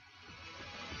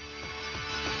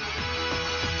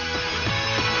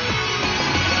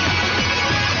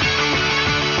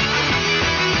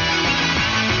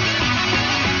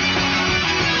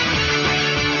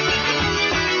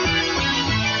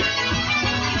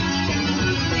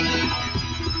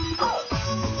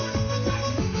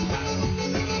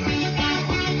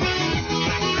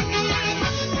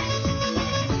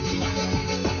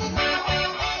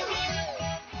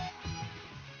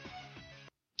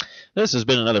 This has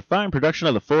been another fine production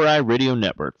of the 4i Radio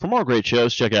Network. For more great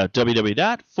shows, check out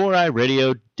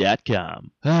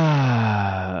www.4iradio.com.